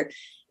for,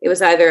 it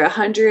was either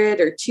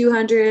 100 or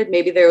 200.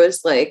 Maybe there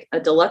was like a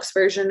deluxe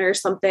version or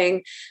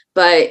something,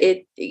 but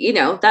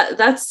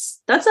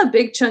that's a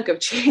big chunk of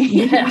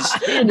change. Yeah,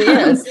 it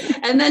is.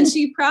 And then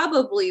she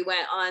probably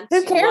went on.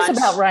 Who cares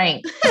about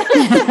rank?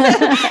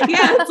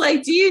 Yeah. It's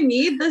like, do you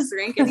need this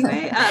rank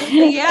anyway?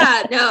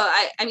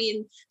 I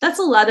mean, that's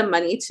a lot of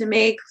money to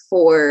make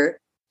for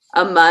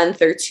a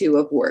month or two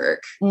of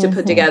work to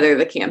put together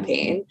the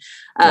campaign.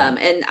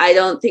 And I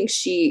don't think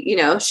she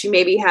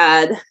maybe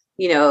had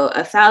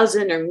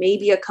 1,000 or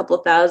maybe a couple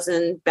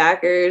thousand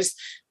backers,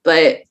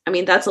 But I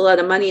mean, that's a lot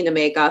of money to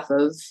make off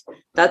of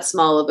that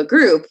small of a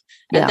group.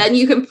 And then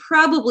you can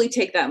probably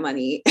take that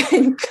money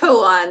and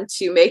go on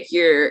to make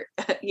your,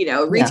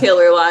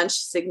 retailer launch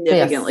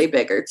significantly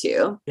bigger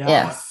too. Yeah.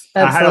 Yes.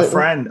 Absolutely. I had a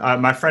friend,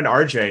 my friend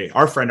RJ,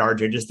 our friend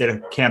RJ just did a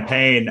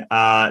campaign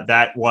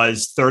that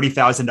was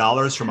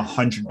 $30,000 from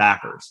 100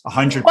 backers,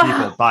 100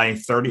 people buying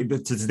 30.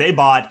 They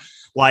bought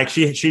like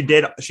she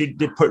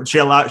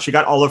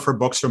got all of her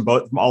books from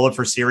all of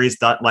her series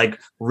that like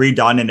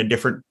redone in a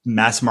different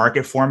mass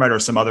market format or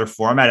some other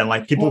format. And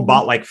like people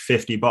bought like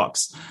 50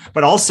 books.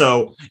 But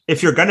also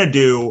if you're going to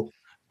do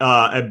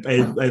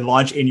a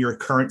launch in your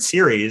current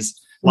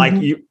series, like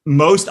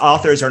most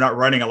authors are not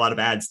running a lot of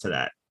ads to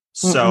that.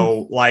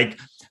 So like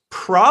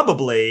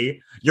probably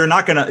you're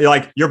not going to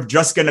like, you're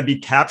just going to be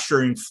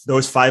capturing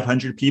those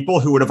 500 people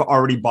who would have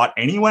already bought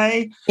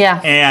anyway. Yeah.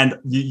 And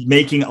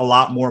making a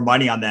lot more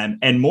money on them.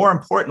 And more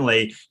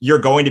importantly, you're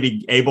going to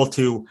be able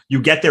to,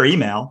 you get their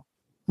email.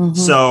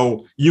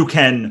 So you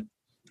can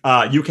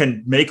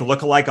make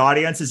lookalike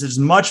audiences. There's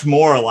much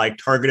more like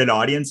targeted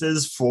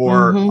audiences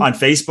for on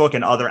Facebook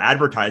and other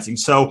advertising.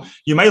 So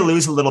you may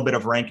lose a little bit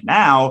of rank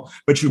now,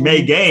 but you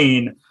may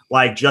gain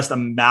like just a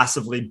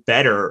massively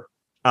better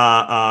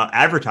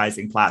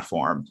advertising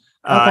platform.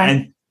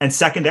 And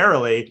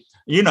secondarily,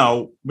 we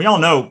all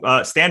know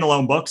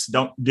standalone books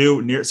don't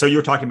do near. So you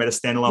were talking about a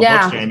standalone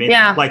books, Jamie.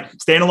 Yeah. Like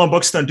standalone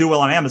books don't do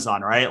well on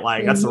Amazon, right?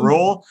 Like that's the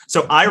rule.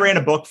 So I ran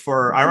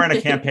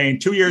a campaign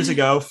 2 years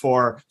ago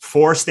for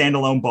 4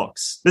 standalone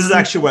books. This is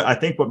actually what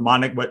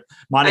Monica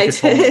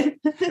told me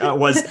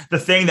was the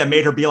thing that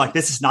made her be like,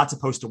 this is not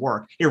supposed to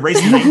work. It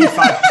raised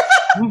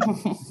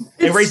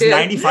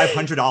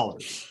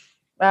 $9,500.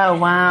 Oh,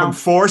 wow. From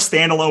 4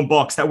 standalone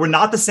books that were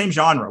not the same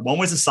genre. One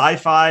was a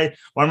sci-fi.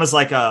 One was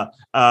like a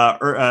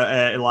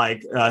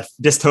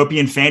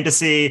dystopian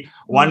fantasy.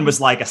 One was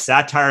like a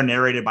satire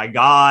narrated by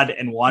God.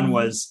 And one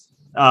was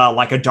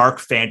like a dark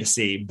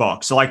fantasy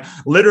book. So like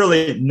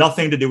literally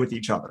nothing to do with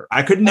each other.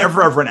 I could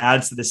never have run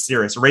ads to this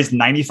series. It raised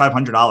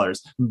 $9,500,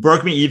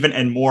 broke me even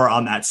and more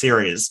on that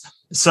series.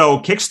 So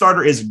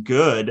Kickstarter is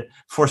good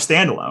for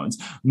standalones,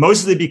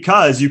 mostly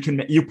because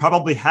you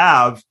probably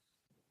have,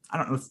 I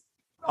don't know,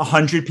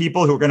 100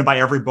 people who are going to buy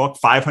every book,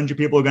 500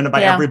 people who are going to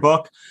buy every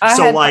book.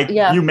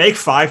 You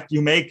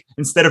make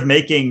instead of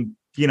making,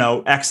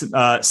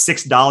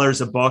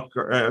 $6 a book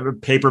or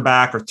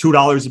paperback or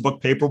 $2 a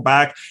book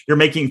paperback, you're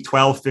making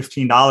 $12,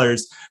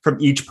 $15 from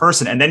each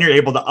person. And then you're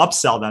able to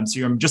upsell them.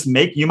 So you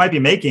might be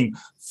making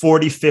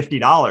 $40,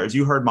 $50.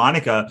 You heard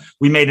Monica,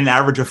 we made an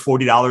average of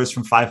 $40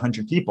 from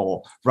 500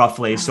 people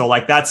roughly. So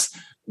like that's,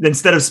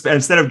 instead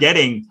of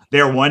getting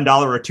their $1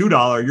 or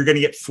 $2, you're going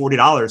to get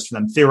 $40 from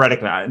them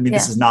theoretically. I mean,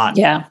 this is not.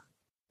 Yeah.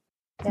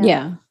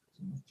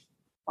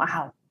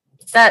 Wow.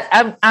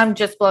 That I'm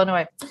just blown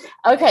away.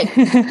 Okay.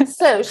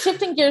 So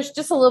shifting gears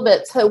just a little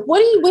bit. So what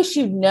do you wish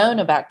you'd known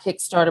about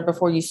Kickstarter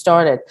before you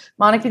started?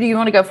 Monica, do you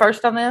want to go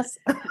first on this?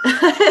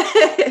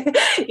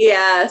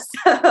 Yeah.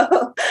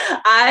 So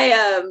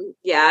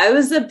I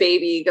was a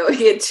baby going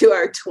into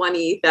our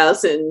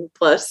 20,000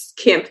 plus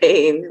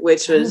campaign,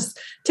 which was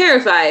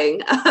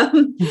terrifying.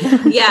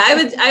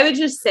 I would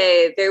just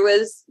say there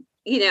was,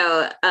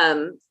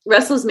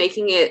 Russell's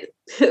making it.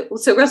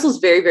 So Russell's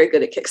very, very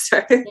good at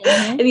Kickstarter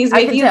and he's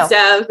making it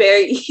sound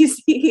very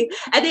easy.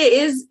 And it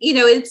is,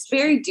 it's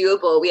very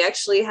doable. We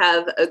actually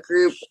have a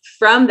group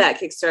from that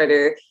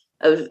Kickstarter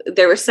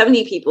there were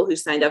 70 people who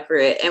signed up for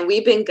it. And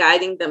we've been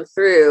guiding them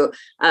through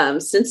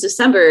since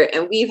December.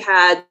 And we've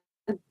had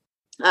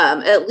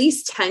at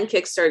least 10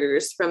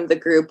 Kickstarters from the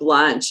group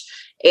launch.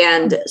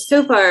 And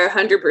so far,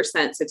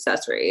 100%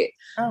 success rate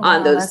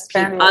on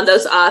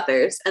those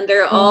authors, and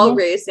they're all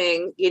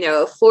raising,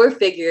 4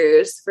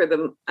 figures for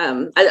them.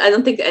 I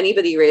don't think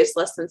anybody raised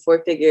less than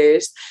 4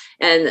 figures,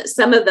 and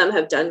some of them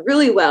have done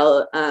really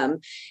well.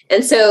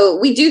 And so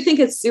we do think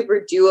it's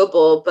super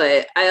doable,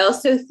 but I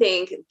also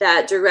think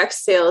that direct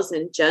sales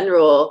in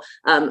general,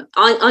 on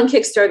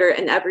Kickstarter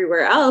and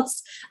everywhere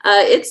else,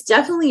 it's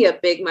definitely a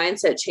big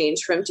mindset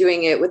change from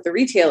doing it with the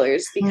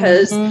retailers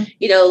because,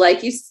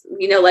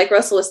 like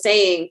Russell was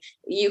saying,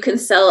 you can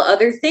sell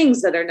other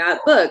things that are not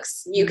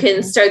books. You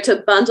can start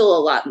to bundle a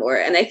lot more.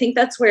 And I think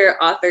that's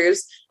where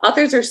authors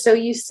are so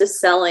used to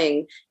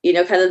selling,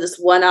 kind of this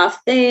one-off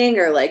thing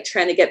or like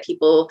trying to get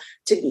people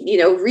to,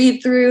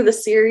 read through the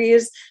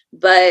series.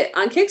 But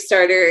on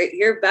Kickstarter,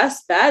 your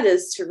best bet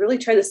is to really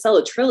try to sell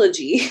a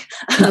trilogy.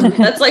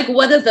 That's like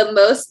one of the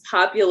most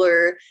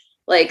popular,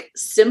 like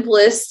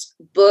simplest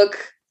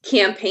book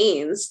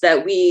campaigns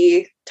that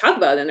we talk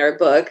about in our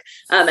book.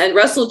 And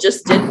Russell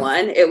just did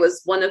one. It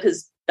was one of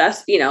his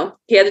best, he had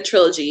a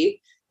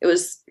trilogy. It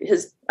was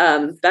his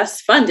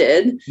best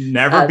funded.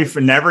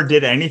 Never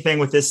did anything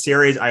with this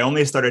series. I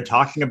only started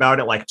talking about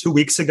it like 2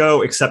 weeks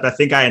ago, except I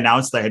think I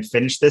announced I had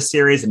finished this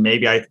series and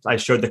maybe I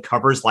showed the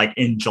covers like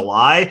in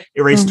July.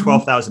 It raised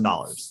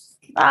 $12,000.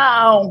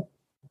 Wow.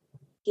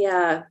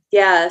 Yeah.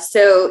 Yeah.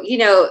 So,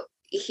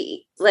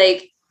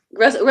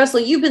 Russell,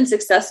 you've been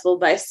successful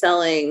by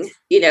selling,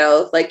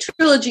 like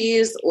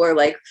trilogies or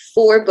like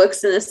 4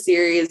 books in a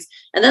series,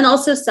 and then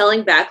also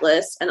selling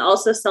backlists and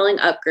also selling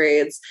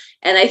upgrades.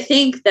 And I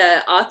think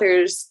that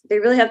authors, they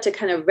really have to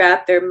kind of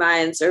wrap their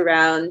minds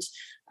around,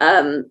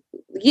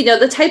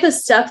 the type of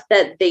stuff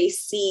that they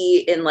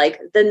see in like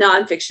the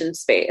nonfiction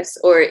space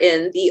or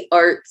in the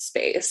art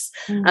space,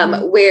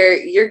 where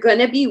you're going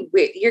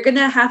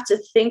to have to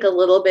think a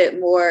little bit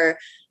more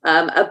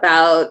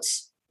about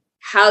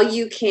how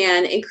you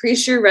can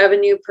increase your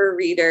revenue per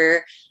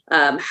reader,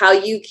 how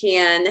you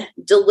can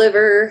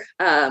deliver.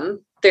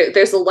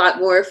 There's a lot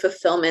more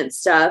fulfillment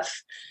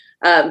stuff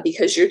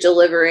because you're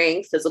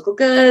delivering physical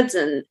goods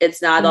and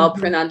it's not all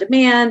print on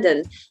demand.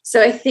 And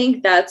so I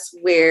think that's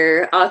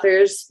where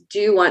authors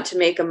do want to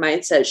make a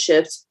mindset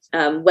shift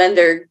when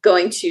they're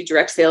going to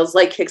direct sales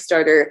like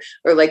Kickstarter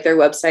or like their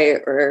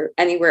website or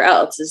anywhere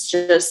else. It's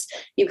just,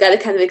 you've got to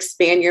kind of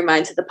expand your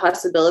mind to the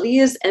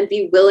possibilities and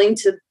be willing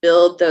to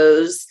build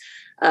those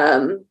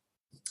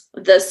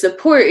the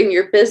support in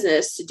your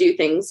business to do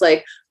things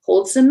like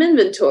hold some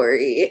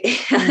inventory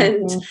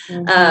and,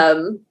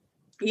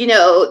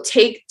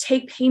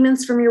 take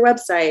payments from your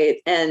website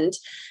and,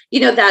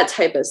 that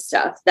type of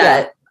stuff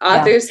that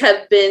authors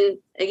have been,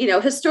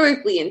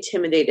 historically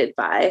intimidated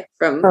by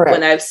from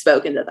when I've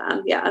spoken to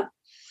them. Yeah.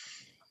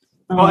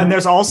 Well, and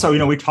there's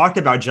also, we talked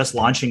about just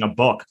launching a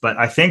book, but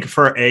I think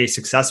for a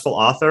successful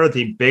author,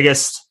 the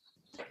biggest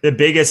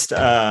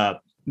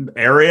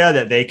area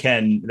that they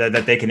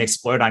can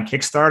exploit on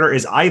Kickstarter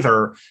is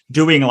either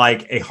doing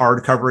like a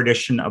hardcover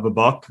edition of a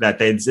book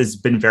that has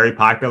been very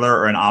popular,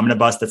 or an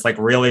omnibus that's like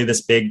really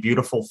this big,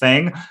 beautiful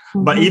thing.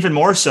 But even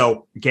more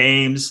so,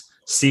 games,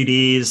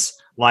 CDs,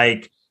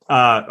 like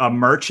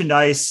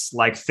merchandise,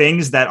 like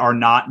things that are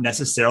not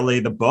necessarily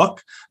the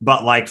book,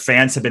 but like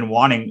fans have been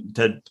wanting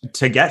to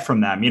get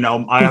from them.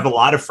 I have a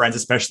lot of friends,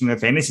 especially in the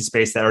fantasy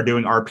space, that are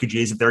doing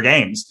RPGs of their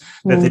games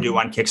that they do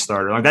on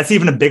Kickstarter. Like that's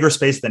even a bigger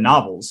space than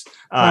novels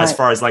as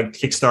far as like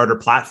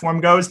Kickstarter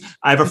platform goes.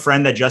 I have a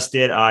friend that just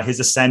did his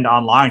Ascend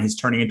Online. He's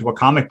turning into a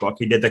comic book.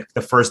 He did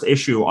the first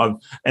issue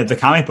of the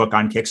comic book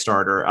on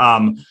Kickstarter.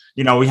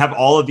 We have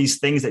all of these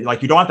things that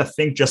like, you don't have to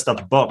think just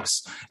of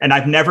books. And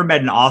I've never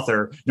met an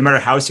author, no matter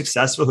how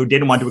successful, who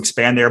didn't want to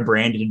expand their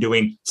brand into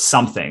doing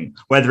something,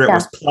 whether it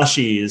was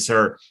plushies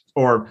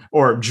or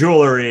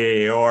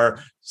jewelry or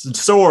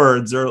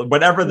swords or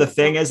whatever the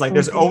thing is. Like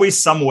there's always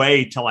some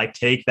way to like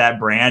take that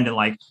brand and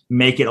like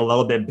make it a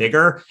little bit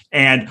bigger.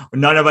 And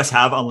none of us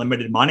have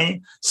unlimited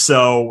money.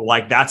 So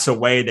like, that's a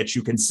way that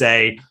you can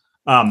say,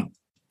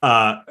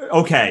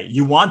 okay,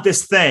 you want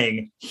this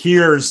thing,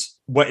 here's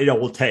what it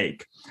will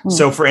take.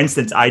 So, for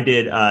instance, I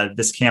did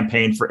this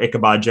campaign for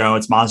Ichabod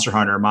Jones, Monster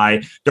Hunter,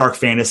 my dark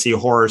fantasy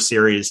horror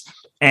series.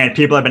 And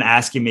people have been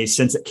asking me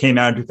since it came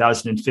out in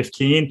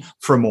 2015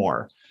 for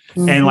more.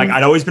 And like,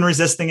 I'd always been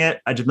resisting it.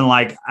 I'd just been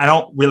like, I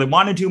don't really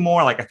want to do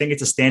more. Like, I think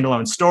it's a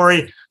standalone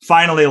story.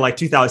 Finally, like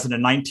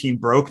 2019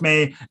 broke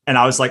me. And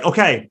I was like,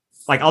 okay,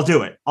 like, I'll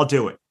do it.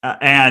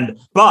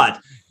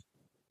 But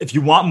if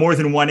you want more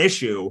than one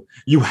issue,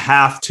 you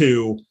have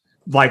to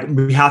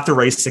we have to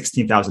raise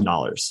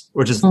 $16,000,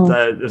 which is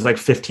there's like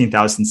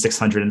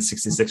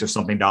 $15,666 or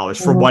something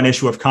for one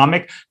issue of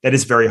comic. That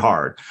is very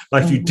hard.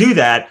 But if you do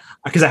that,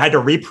 because I had to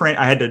reprint,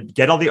 I had to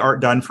get all the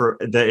art done for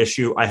the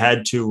issue. I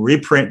had to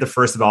reprint the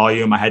first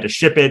volume. I had to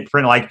ship it,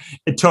 print, like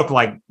it took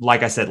like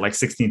I said, like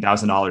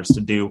 $16,000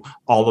 to do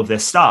all of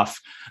this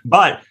stuff.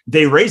 But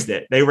they raised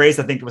it. They raised,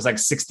 I think it was like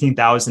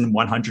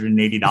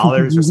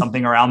 $16,180 or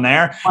something around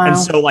there. Wow. And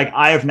so like,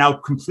 I have now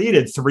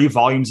completed 3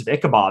 volumes of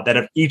Ichabod that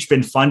have each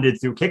been funded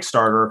through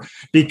Kickstarter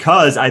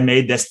because I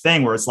made this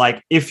thing where it's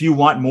like, if you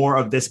want more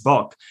of this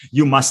book,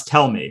 you must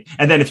tell me.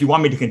 And then if you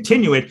want me to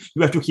continue it,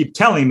 you have to keep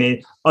telling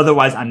me.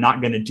 Otherwise, I'm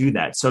not going to do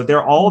that. So there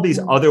are all these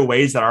other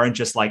ways that aren't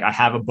just like, I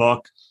have a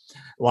book.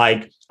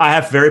 Like I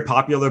have very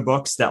popular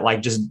books that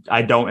like, just,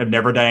 have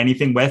never done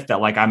anything with that.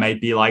 Like I might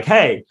be like,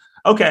 hey,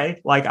 okay,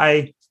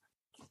 like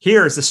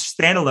here's a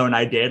standalone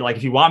I did. Like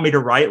if you want me to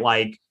write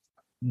like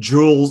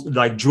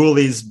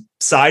Julie's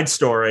side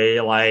story,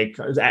 like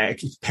a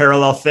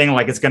parallel thing,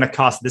 like it's going to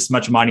cost this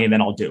much money, and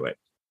then I'll do it.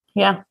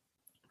 Yeah.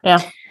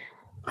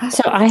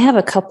 So I have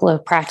a couple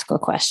of practical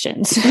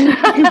questions.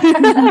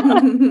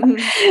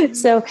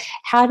 So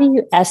how do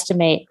you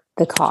estimate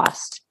the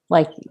cost?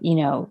 Like,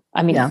 I'm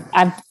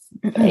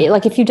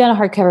like, if you've done a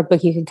hardcover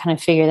book, you can kind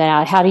of figure that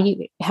out.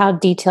 How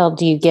detailed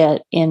do you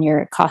get in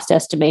your cost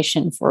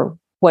estimation for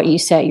what you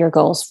set your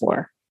goals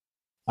for?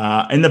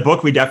 In the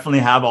book, we definitely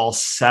have all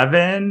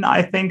 7,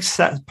 I think,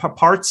 set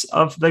parts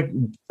of the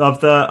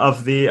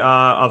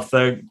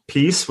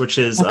piece, which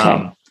is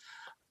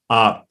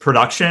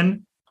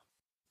production,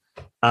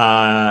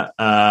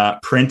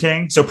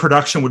 printing. So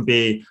production would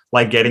be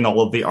like getting all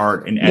of the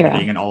art and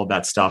editing and all of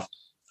that stuff.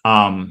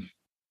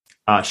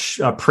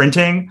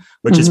 Printing,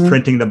 which is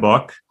printing the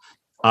book,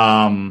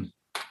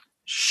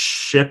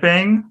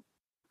 shipping,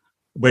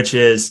 which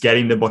is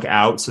getting the book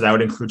out. So that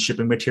would include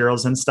shipping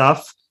materials and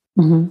stuff.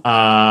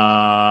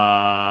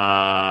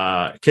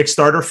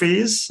 Kickstarter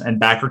fees and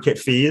backer kit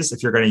fees,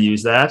 if you're going to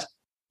use that.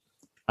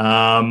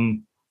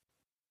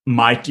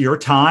 Your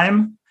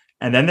time.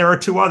 And then there are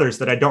two others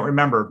that I don't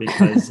remember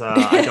because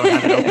I don't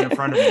have it open in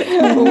front of me.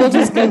 We'll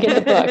just go get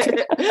the book.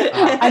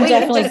 I'm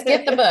definitely just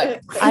get the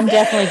book. I'm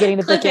definitely getting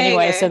the book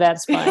anyway, so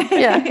that's fine.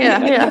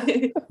 Yeah.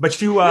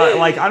 But you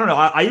I don't know.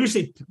 I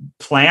usually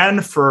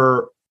plan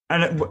for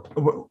in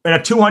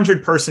a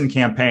 200 person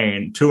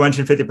campaign,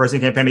 250 person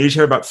campaign. I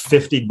usually have about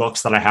 50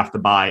 books that I have to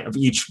buy of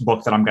each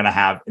book that I'm going to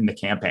have in the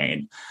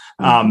campaign.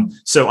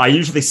 So I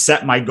usually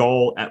set my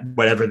goal at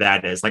whatever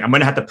that is. Like I'm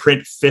going to have to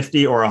print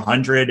 50 or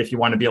 100 if you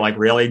want to be like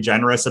really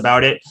generous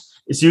about it.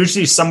 It's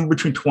usually somewhere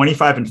between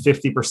 25 and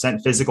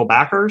 50% physical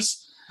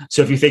backers.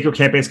 So if you think your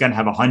campaign is going to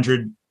have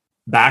 100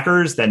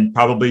 backers, then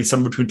probably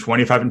somewhere between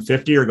 25 and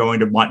 50 are going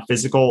to want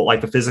physical,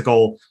 like the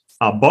physical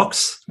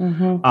books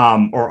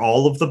or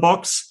all of the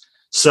books.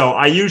 So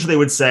I usually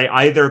would say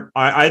I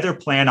either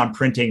plan on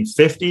printing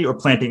 50 or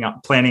planning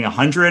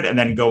 100 and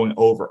then going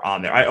over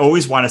on there. I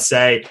always want to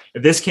say,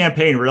 if this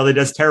campaign really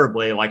does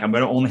terribly, like I'm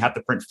going to only have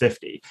to print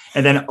 50.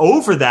 And then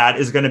over that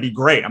is going to be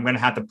great. I'm going to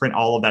have to print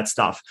all of that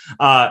stuff.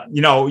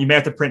 You may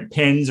have to print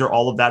pins or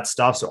all of that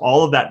stuff. So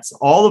all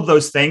of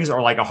those things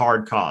are like a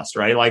hard cost,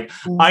 right? Like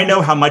I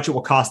know how much it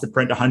will cost to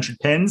print 100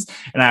 pins,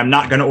 and I'm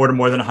not going to order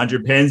more than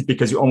 100 pins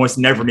because you almost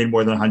never need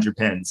more than 100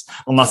 pins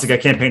unless the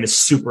campaign is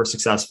super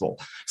successful.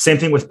 Same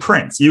thing with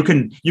prints. You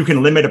can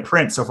limit a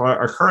print. So for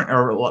our current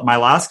or my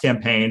last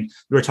campaign,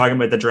 we were talking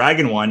about the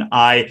dragon one.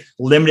 I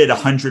limited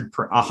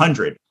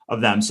 100 of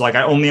them. So like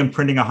I only am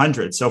printing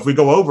 100. So if we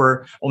go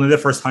over, only the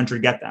first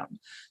 100 get them.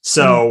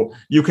 So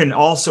you can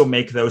also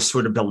make those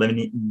sort of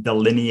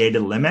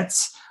delineated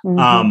limits.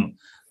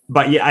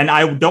 But yeah, and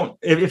I don't.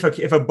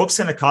 If a book's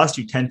going to cost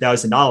you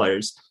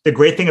 $10,000, the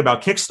great thing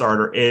about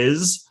Kickstarter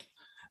is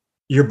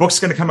your book's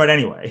going to come out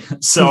anyway.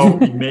 So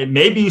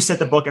maybe you set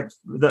the book at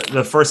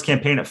the first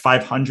campaign at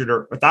 $500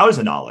 or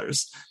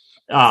 $1,000.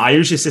 I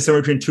usually say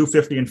somewhere between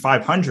 $250 and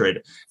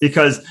 $500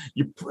 because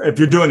if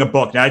you're doing a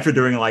book, now if you're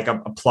doing like a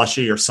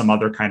plushie or some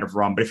other kind of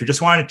run, but if you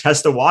just want to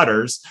test the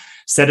waters,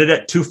 set it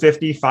at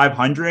 $250,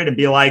 $500 and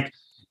be like,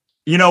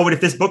 you know what,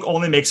 if this book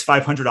only makes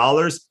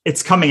 $500,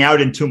 it's coming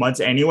out in 2 months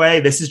anyway.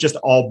 This is just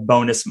all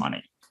bonus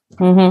money.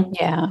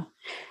 Yeah.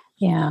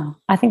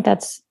 I think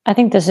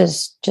this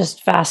is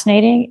just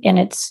fascinating.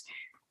 And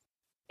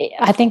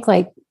I think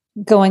like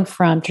going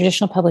from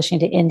traditional publishing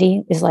to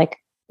indie is like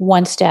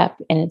one step,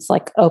 and it's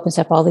like opens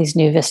up all these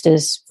new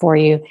vistas for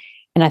you.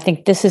 And I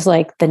think this is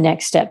like the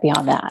next step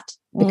beyond that,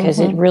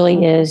 because it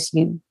really is,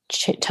 you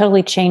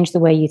totally change the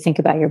way you think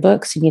about your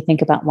books and you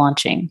think about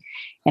launching.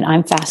 And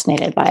I'm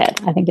fascinated by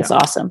it. I think it's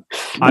awesome.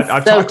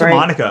 I've talked to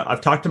Monica. I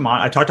talked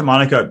to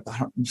Monica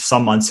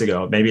some months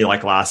ago, maybe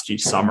like last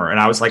summer. And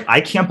I was like,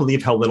 I can't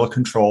believe how little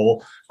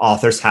control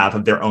authors have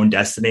of their own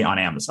destiny on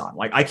Amazon.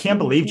 Like, I can't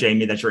believe,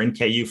 Jamie, that you're in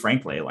KU,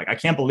 frankly. Like, I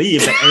can't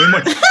believe that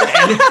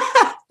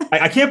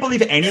I can't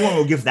believe anyone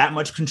will give that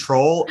much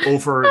control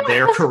over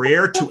their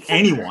career to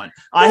anyone.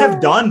 I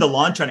have done the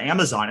launch on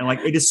Amazon, and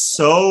like, it is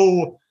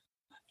so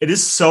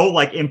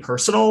like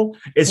impersonal.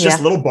 It's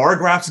just little bar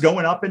graphs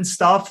going up and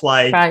stuff.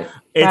 Like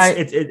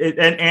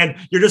and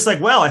you're just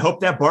like, well, I hope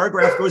that bar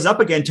graph goes up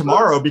again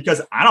tomorrow,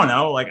 because I don't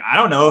know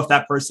if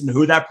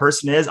who that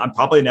person is. I'm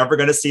probably never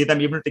going to see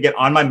them, even if they get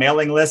on my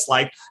mailing list.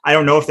 Like, I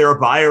don't know if they're a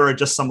buyer or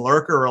just some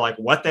lurker or like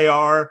what they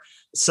are.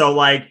 So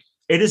like,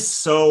 it is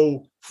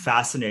so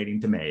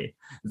fascinating to me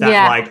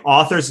that like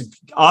authors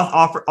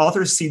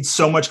cede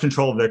so much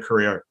control of their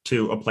career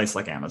to a place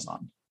like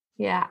Amazon.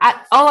 Yeah.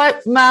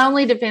 My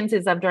only defense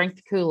is I've drank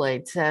the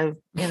Kool-Aid. So,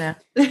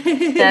 that's,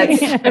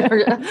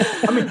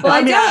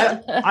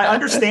 I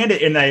understand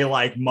it in a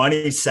like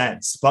money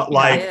sense, but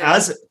like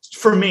as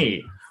for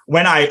me,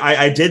 when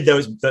I did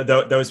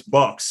those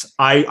books,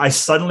 I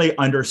suddenly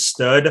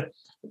understood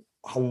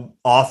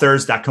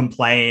authors that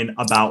complain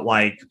about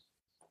like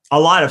a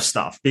lot of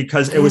stuff,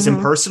 because it was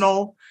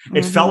impersonal.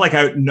 It felt like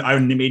I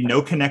made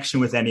no connection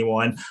with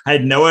anyone. I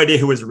had no idea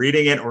who was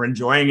reading it or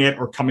enjoying it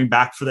or coming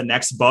back for the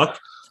next book.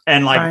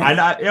 And like,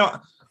 I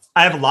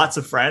have lots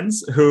of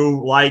friends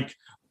who like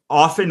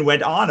often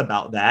went on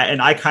about that.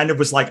 And I kind of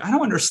was like, I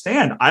don't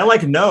understand. I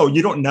like, no,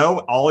 you don't know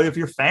all of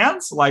your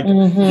fans. Like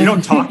you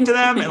don't talk to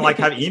them and like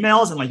have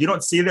emails, and like, you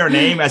don't see their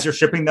name as you're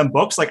shipping them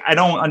books. Like, I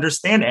don't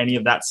understand any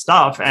of that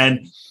stuff.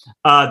 And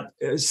over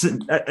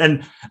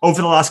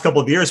the last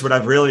couple of years, what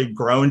I've really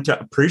grown to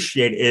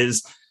appreciate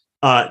is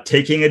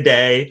taking a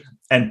day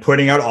and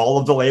putting out all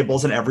of the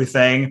labels and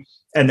everything,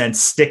 and then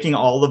sticking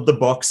all of the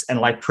books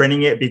and like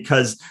printing it,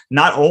 because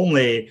not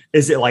only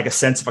is it like a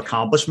sense of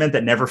accomplishment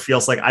that never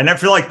feels like, I never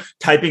feel like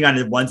typing on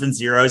the ones and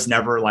zeros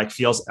never like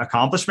feels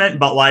accomplishment,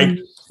 but like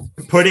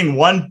having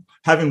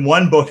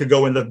one book to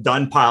go in the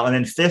done pile and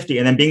then 50,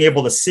 and then being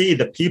able to see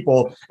the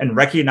people and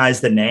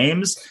recognize the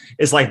names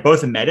is like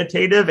both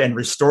meditative and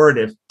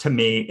restorative to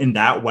me in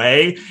that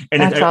way.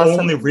 And I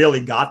only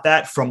really got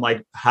that from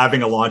like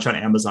having a launch on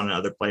Amazon and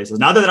other places.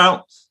 Now that I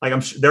don't like,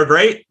 I'm sure they're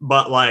great,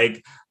 but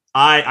like,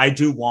 I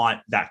do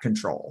want that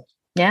control.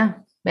 Yeah.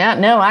 Yeah,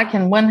 no, I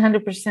can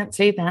 100%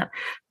 see that.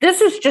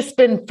 This has just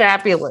been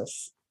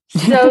fabulous.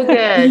 So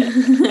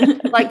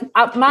good. Like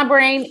my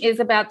brain is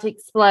about to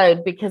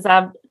explode because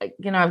I've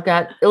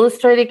got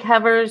illustrated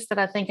covers that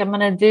I think I'm going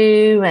to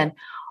do and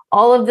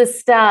all of this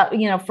stuff,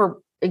 for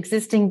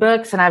existing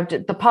books.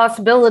 And the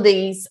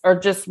possibilities are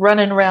just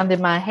running around in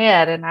my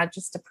head and I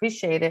just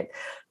appreciate it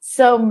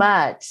so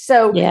much.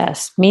 So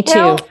yes, me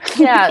too.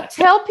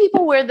 Tell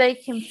people where they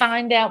can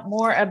find out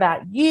more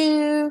about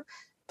you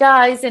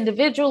guys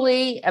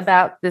individually,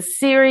 about the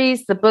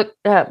series, the book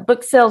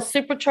sales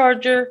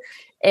supercharger,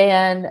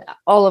 and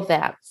all of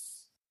that.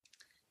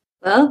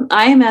 Well,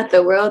 I am at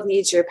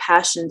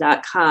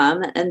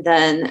theworldneedsyourpassion.com, and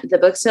then the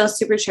Book Sales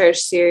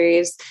Supercharged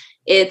series,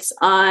 it's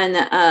on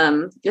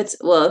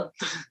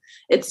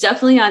it's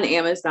definitely on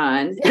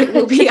Amazon. It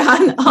will be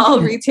on all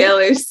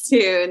retailers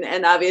soon.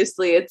 And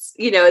obviously it's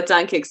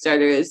on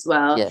Kickstarter as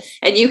well. Yes.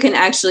 And you can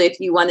actually, if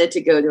you wanted to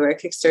go to our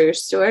Kickstarter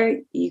store,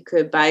 you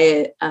could buy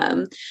it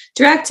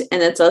direct.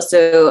 And it's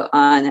also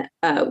on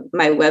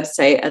my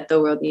website at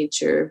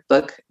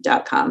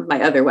theworldneedsyourbook.com,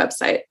 my other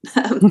website.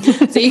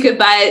 So you could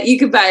buy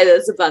it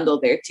as a bundle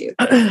there too.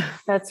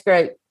 That's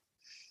great.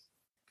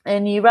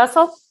 And you,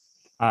 Russell?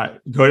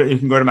 You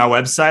can go to my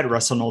website,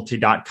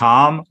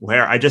 russellnolte.com,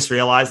 where I just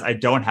realized I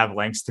don't have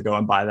links to go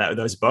and buy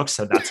those books.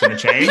 So that's going to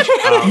change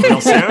real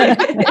soon.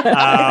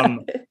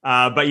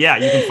 But yeah,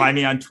 you can find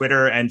me on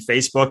Twitter and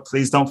Facebook.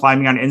 Please don't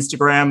find me on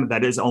Instagram.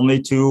 That is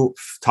only to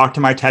talk to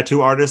my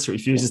tattoo artist who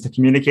refuses to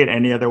communicate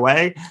any other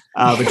way.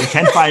 But you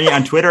can find me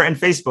on Twitter and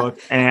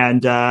Facebook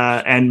and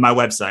my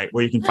website,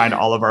 where you can find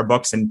all of our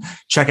books and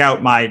check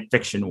out my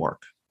fiction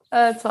work.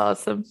 That's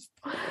awesome.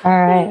 All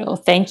right. Well,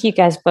 thank you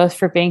guys both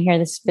for being here.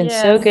 This has been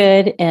so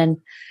good. And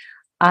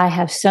I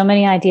have so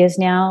many ideas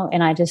now.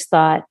 And I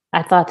thought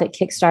that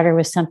Kickstarter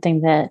was something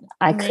that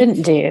I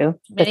couldn't do,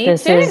 but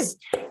this has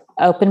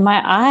opened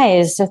my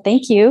eyes. So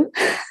thank you.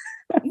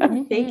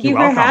 Thank you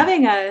for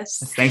having us.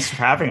 Thanks for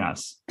having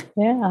us.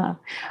 Yeah. All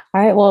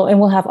right. Well, and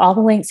we'll have all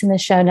the links in the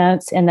show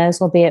notes, and those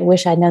will be at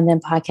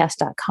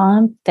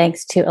wishidknownthenpodcast.com.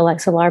 Thanks to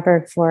Alexa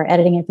Larberg for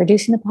editing and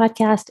producing the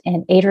podcast,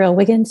 and Adriel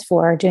Wiggins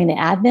for doing the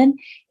admin.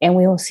 And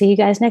we will see you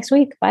guys next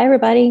week. Bye,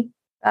 everybody.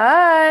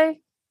 Bye.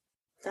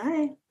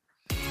 Bye.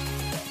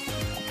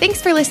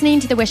 Thanks for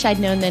listening to the Wish I'd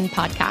Known Then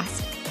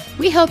podcast.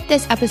 We hope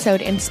this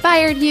episode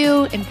inspired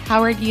you,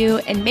 empowered you,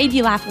 and made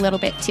you laugh a little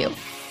bit too.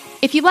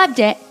 If you loved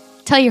it,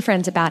 tell your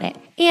friends about it.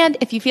 And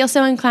if you feel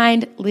so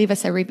inclined, leave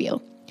us a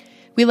review.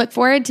 We look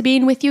forward to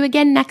being with you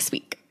again next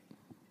week.